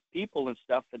people and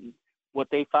stuff. And what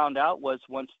they found out was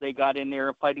once they got in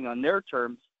there fighting on their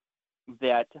terms,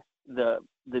 that the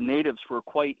natives were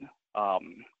quite,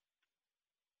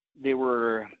 they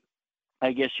were,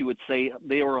 I guess you would say,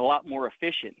 they were a lot more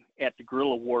efficient at the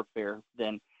guerrilla warfare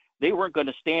than they weren't going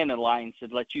to stand in lines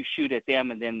and let you shoot at them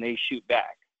and then they shoot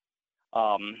back.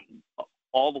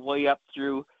 All the way up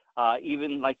through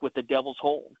even like with the Devil's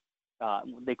Hole,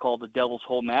 they call the Devil's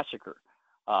Hole Massacre.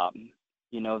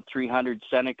 300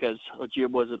 Senecas,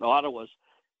 Ojibwas and Ottawas,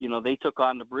 they took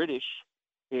on the British,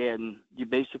 and you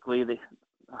basically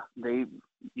they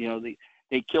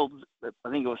killed, I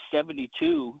think it was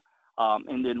 72,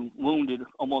 and then wounded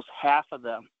almost half of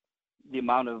the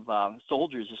amount of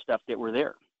soldiers and stuff that were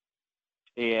there.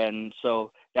 And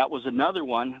so that was another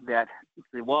one that,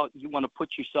 well, you want to put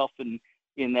yourself in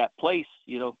that place,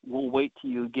 we'll wait till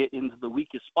you get into the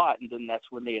weakest spot, and then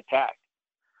that's when they attack.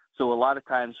 So a lot of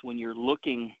times when you're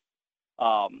looking,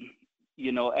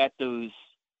 at those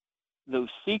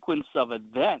sequence of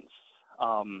events,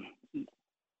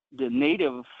 the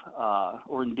native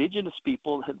or indigenous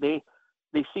people, they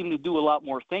seem to do a lot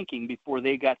more thinking before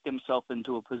they got themselves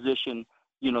into a position,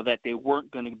 that they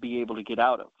weren't going to be able to get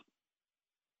out of.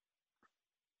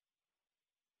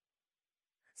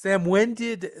 Sam, when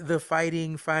did the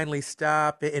fighting finally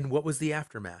stop, and what was the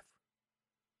aftermath?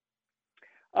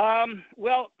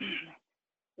 Well,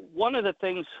 one of the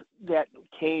things that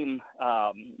came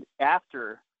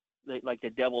after, like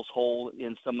the Devil's Hole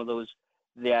and some of those,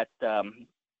 that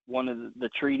one of the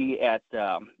treaty at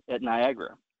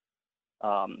Niagara,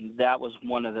 that was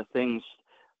one of the things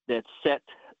that set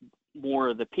more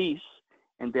of the peace,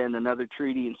 and then another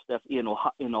treaty and stuff in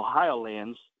Ohio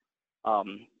lands.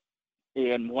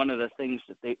 And one of the things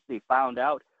that they found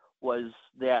out was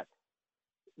that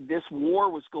this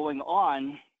war was going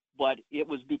on, but it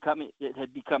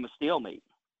had become a stalemate,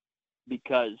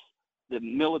 because the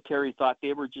military thought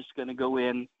they were just going to go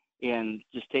in and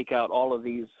just take out all of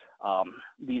these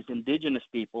indigenous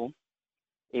people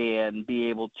and be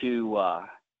able to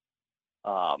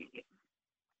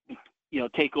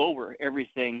take over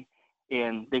everything.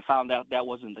 And they found out that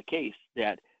wasn't the case,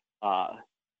 that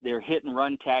their hit and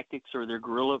run tactics or their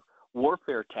guerrilla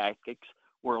warfare tactics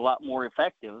were a lot more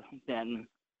effective than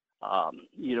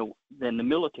the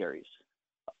military's.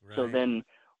 Right. So then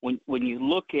when you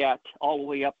look at all the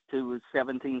way up to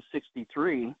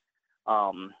 1763,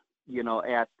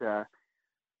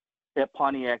 at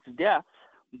Pontiac's death,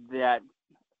 that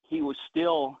he was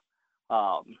still,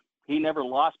 he never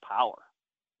lost power,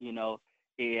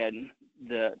 and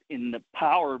the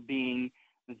power being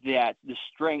that the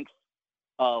strength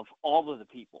of all of the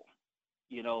people,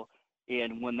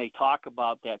 and when they talk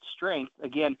about that strength,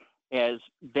 again, as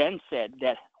Ben said,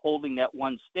 that holding that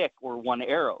one stick or one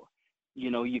arrow,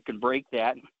 you can break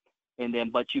that,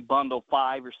 but you bundle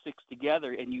 5 or 6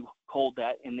 together and you hold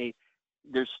that, and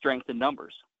there's strength in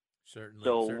numbers. Certainly.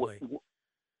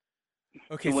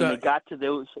 Okay, so when they got to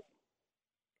those.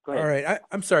 Go ahead. All right,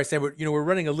 I'm sorry, Sam. We're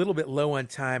running a little bit low on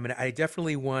time, and I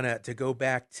definitely want to go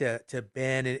back to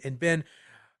Ben. And Ben,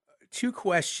 2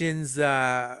 questions.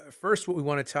 First, what we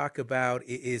want to talk about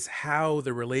is how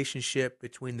the relationship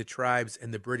between the tribes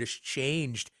and the British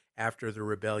changed after the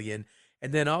rebellion,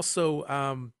 and then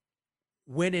also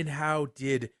when and how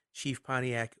did Chief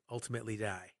Pontiac ultimately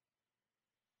die?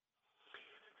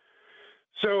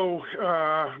 So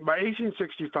by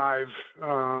 1865,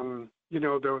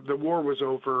 the war was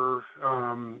over.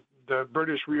 The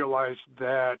British realized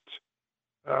that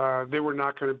they were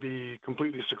not going to be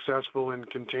completely successful in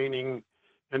containing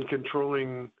and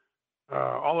controlling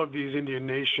all of these Indian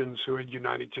nations who had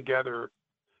united together,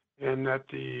 and that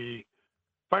the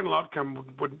final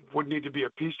outcome would need to be a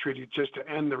peace treaty just to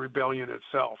end the rebellion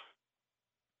itself.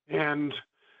 And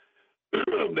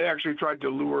they actually tried to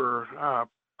lure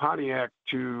Pontiac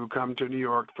to come to New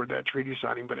York for that treaty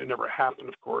signing, but it never happened,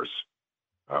 of course.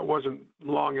 It wasn't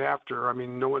long after. I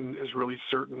mean, no one is really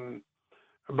certain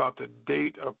about the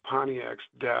date of Pontiac's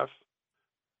death,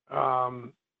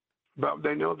 but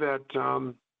they know that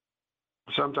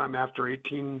sometime after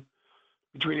between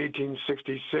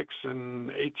 1866 and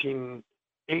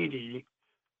 1880,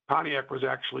 Pontiac was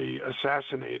actually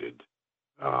assassinated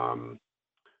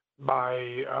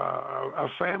by a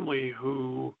family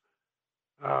who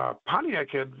Pontiac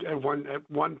had at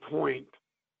one point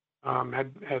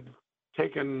had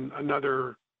taken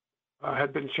another,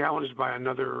 had been challenged by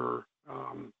another,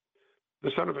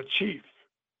 the son of a chief,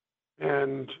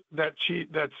 and that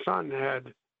son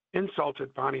had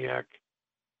insulted Pontiac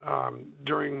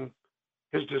during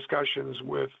his discussions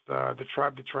with the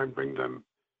tribe to try and bring them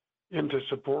in to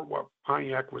support what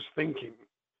Pontiac was thinking.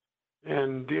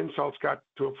 And the insults got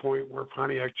to a point where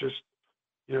Pontiac just,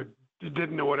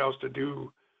 didn't know what else to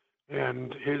do,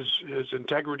 and his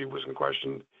integrity was in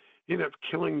question. He ended up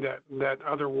killing that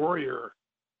other warrior.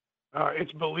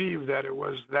 It's believed that it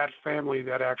was that family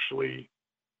that actually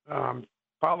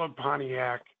followed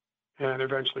Pontiac and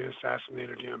eventually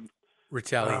assassinated him.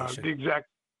 Retaliation.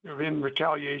 In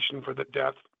retaliation for the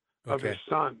death of his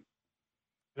son.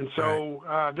 And so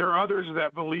there are others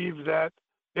that believe that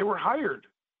they were hired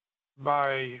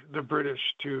by the British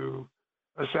to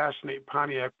assassinate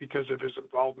Pontiac because of his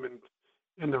involvement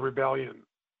in the rebellion.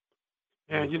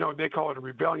 And, they call it a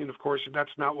rebellion, of course, and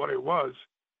that's not what it was.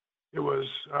 It was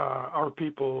our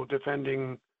people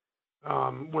defending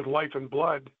with life and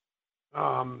blood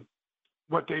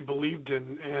what they believed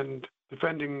in, and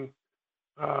defending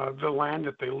the land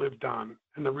that they lived on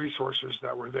and the resources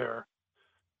that were there.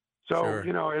 So,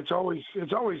 Sure. it's always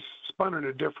spun in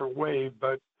a different way,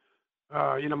 but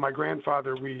my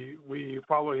grandfather, we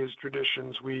follow his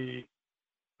traditions. We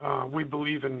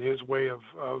believe in his way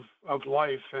of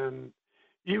life, and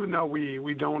even though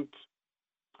we don't,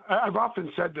 I've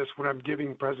often said this when I'm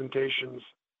giving presentations.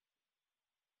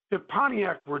 If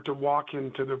Pontiac were to walk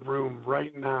into the room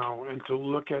right now and to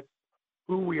look at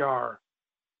who we are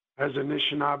as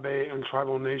Anishinaabe and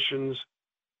tribal nations,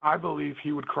 I believe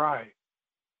he would cry,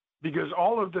 because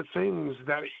all of the things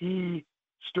that he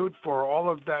stood for, all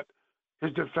of that,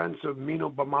 his defense of Mino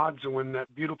Bamadzu and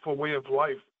that beautiful way of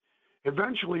life,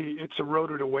 eventually it's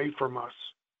eroded away from us,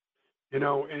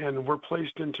 and we're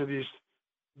placed into these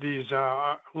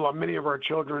many of our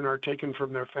children are taken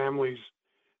from their families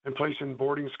and placed in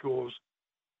boarding schools.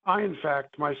 I, in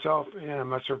fact, myself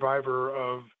am a survivor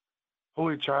of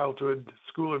Holy Childhood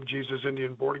School of Jesus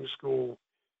Indian Boarding School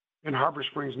in Harbor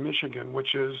Springs, Michigan,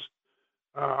 which is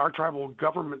our tribal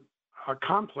government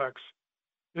complex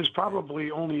is probably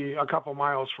only a couple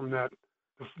miles from the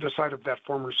site of that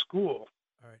former school.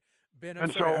 All right. Ben,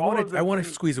 And sorry. so I want to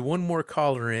squeeze one more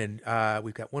caller in.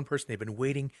 We've got one person they've been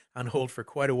waiting on hold for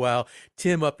quite a while.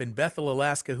 Tim up in Bethel,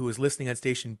 Alaska, who is listening on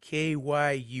station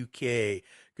KYUK.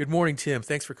 Good morning, Tim.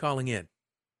 Thanks for calling in.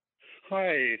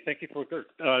 Hi, thank you for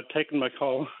taking my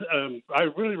call. I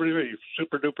really,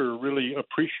 super duper, really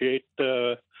appreciate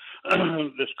this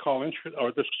call-in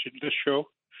or this show,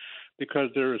 because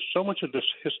there is so much of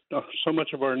so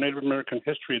much of our Native American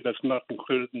history that's not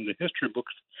included in the history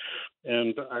books,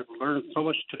 and I've learned so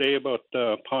much today about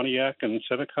Pontiac and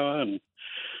Seneca,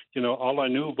 and all I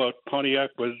knew about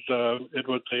Pontiac was it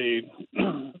was a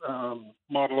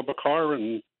model of a car,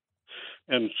 and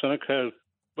Seneca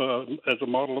as a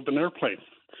model of an airplane.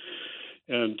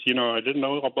 And, I didn't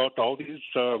know about all these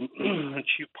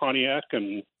Chief Pontiac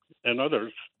and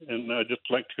others. And I'd just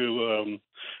like to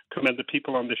commend the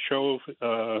people on the show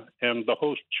and the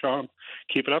host, Sean.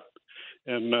 Keep it up,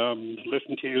 and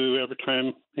listen to you every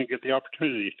time you get the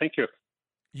opportunity. Thank you.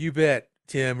 You bet,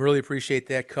 Tim. Really appreciate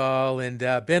that call. And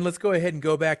Ben, let's go ahead and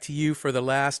go back to you for the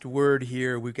last word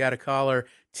here. We've got a caller,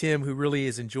 Tim, who really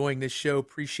is enjoying this show,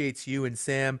 appreciates you and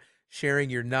Sam sharing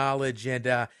your knowledge,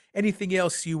 and anything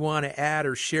else you want to add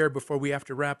or share before we have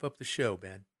to wrap up the show,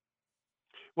 Ben?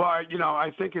 Well,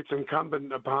 I think it's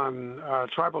incumbent upon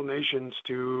tribal nations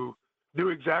to do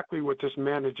exactly what this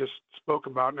man had just spoke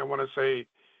about, and I want to say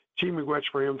Chi-miigwech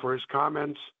for him for his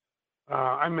comments.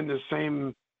 I'm in the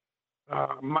same,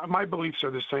 my beliefs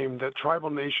are the same, that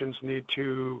tribal nations need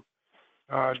to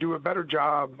do a better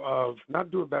job of,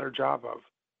 not do a better job of,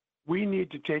 we need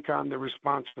to take on the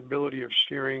responsibility of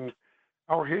sharing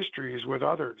our histories with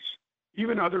others,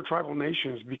 even other tribal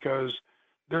nations, because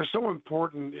they're so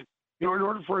important. In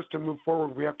order for us to move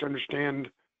forward, we have to understand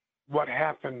what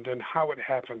happened and how it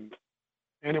happened.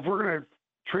 And if we're going to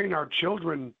train our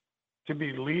children to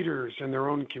be leaders in their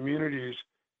own communities,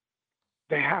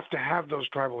 they have to have those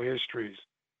tribal histories.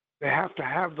 They have to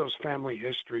have those family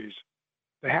histories.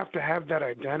 They have to have that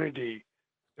identity,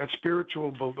 those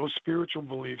spiritual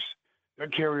beliefs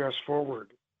that carry us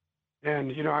forward.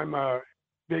 And I'm a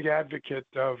big advocate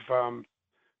of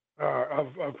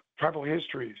tribal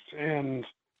histories, and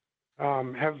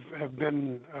have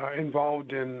been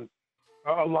involved in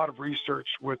a lot of research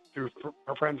through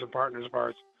our friends and partners of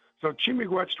ours. So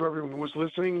Chi-miigwech to everyone who was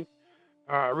listening.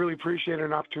 I really appreciate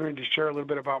an opportunity to share a little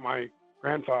bit about my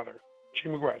grandfather,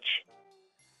 Chi-miigwech.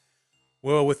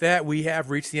 Well, with that, we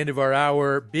have reached the end of our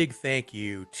hour. Big thank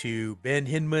you to Ben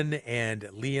Hinman and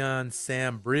Leon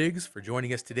Sam Briggs for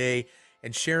joining us today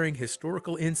and sharing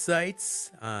historical insights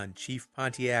on Chief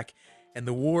Pontiac and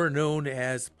the war known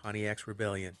as Pontiac's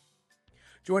Rebellion.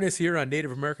 Join us here on Native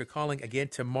America Calling again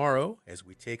tomorrow as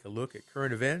we take a look at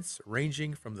current events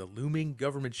ranging from the looming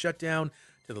government shutdown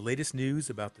to the latest news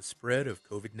about the spread of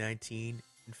COVID-19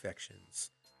 infections.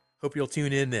 Hope you'll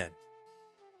tune in then.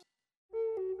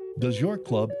 Does your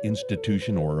club,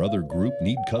 institution, or other group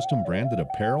need custom branded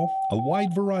apparel? A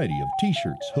wide variety of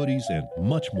t-shirts, hoodies, and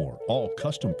much more, all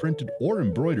custom printed or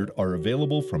embroidered, are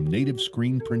available from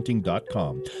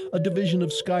nativescreenprinting.com, a division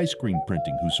of Sky Screen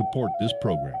Printing who support this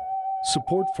program.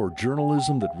 Support for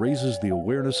journalism that raises the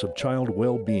awareness of child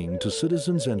well-being to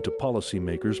citizens and to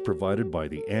policymakers provided by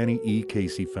the Annie E.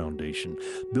 Casey Foundation,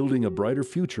 building a brighter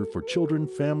future for children,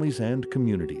 families, and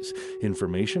communities.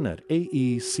 Information at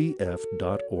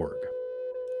aecf.org.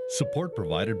 Support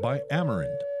provided by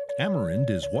Amerind.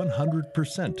 Amerind is 100%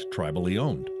 tribally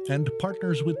owned and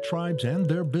partners with tribes and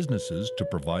their businesses to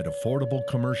provide affordable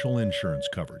commercial insurance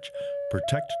coverage.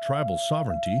 protect tribal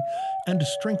sovereignty, and to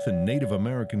strengthen Native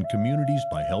American communities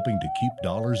by helping to keep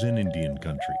dollars in Indian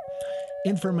country.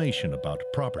 Information about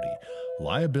property,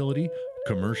 liability,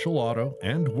 commercial auto,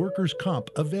 and workers' comp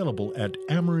available at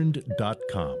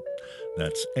Amerind.com.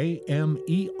 That's AMERIND.com.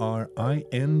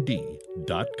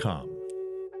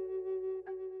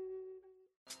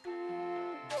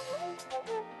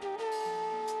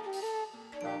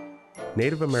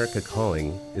 Native America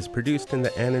Calling is produced in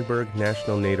the Annenberg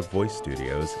National Native Voice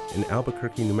Studios in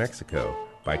Albuquerque, New Mexico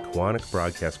by Quantic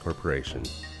Broadcast Corporation,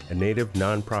 a Native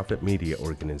nonprofit media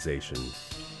organization.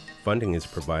 Funding is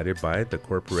provided by the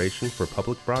Corporation for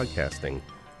Public Broadcasting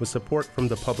with support from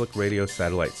the Public Radio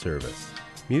Satellite Service.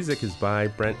 Music is by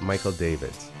Brent Michael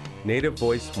Davids. Native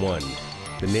Voice One,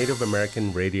 the Native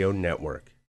American Radio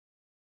Network.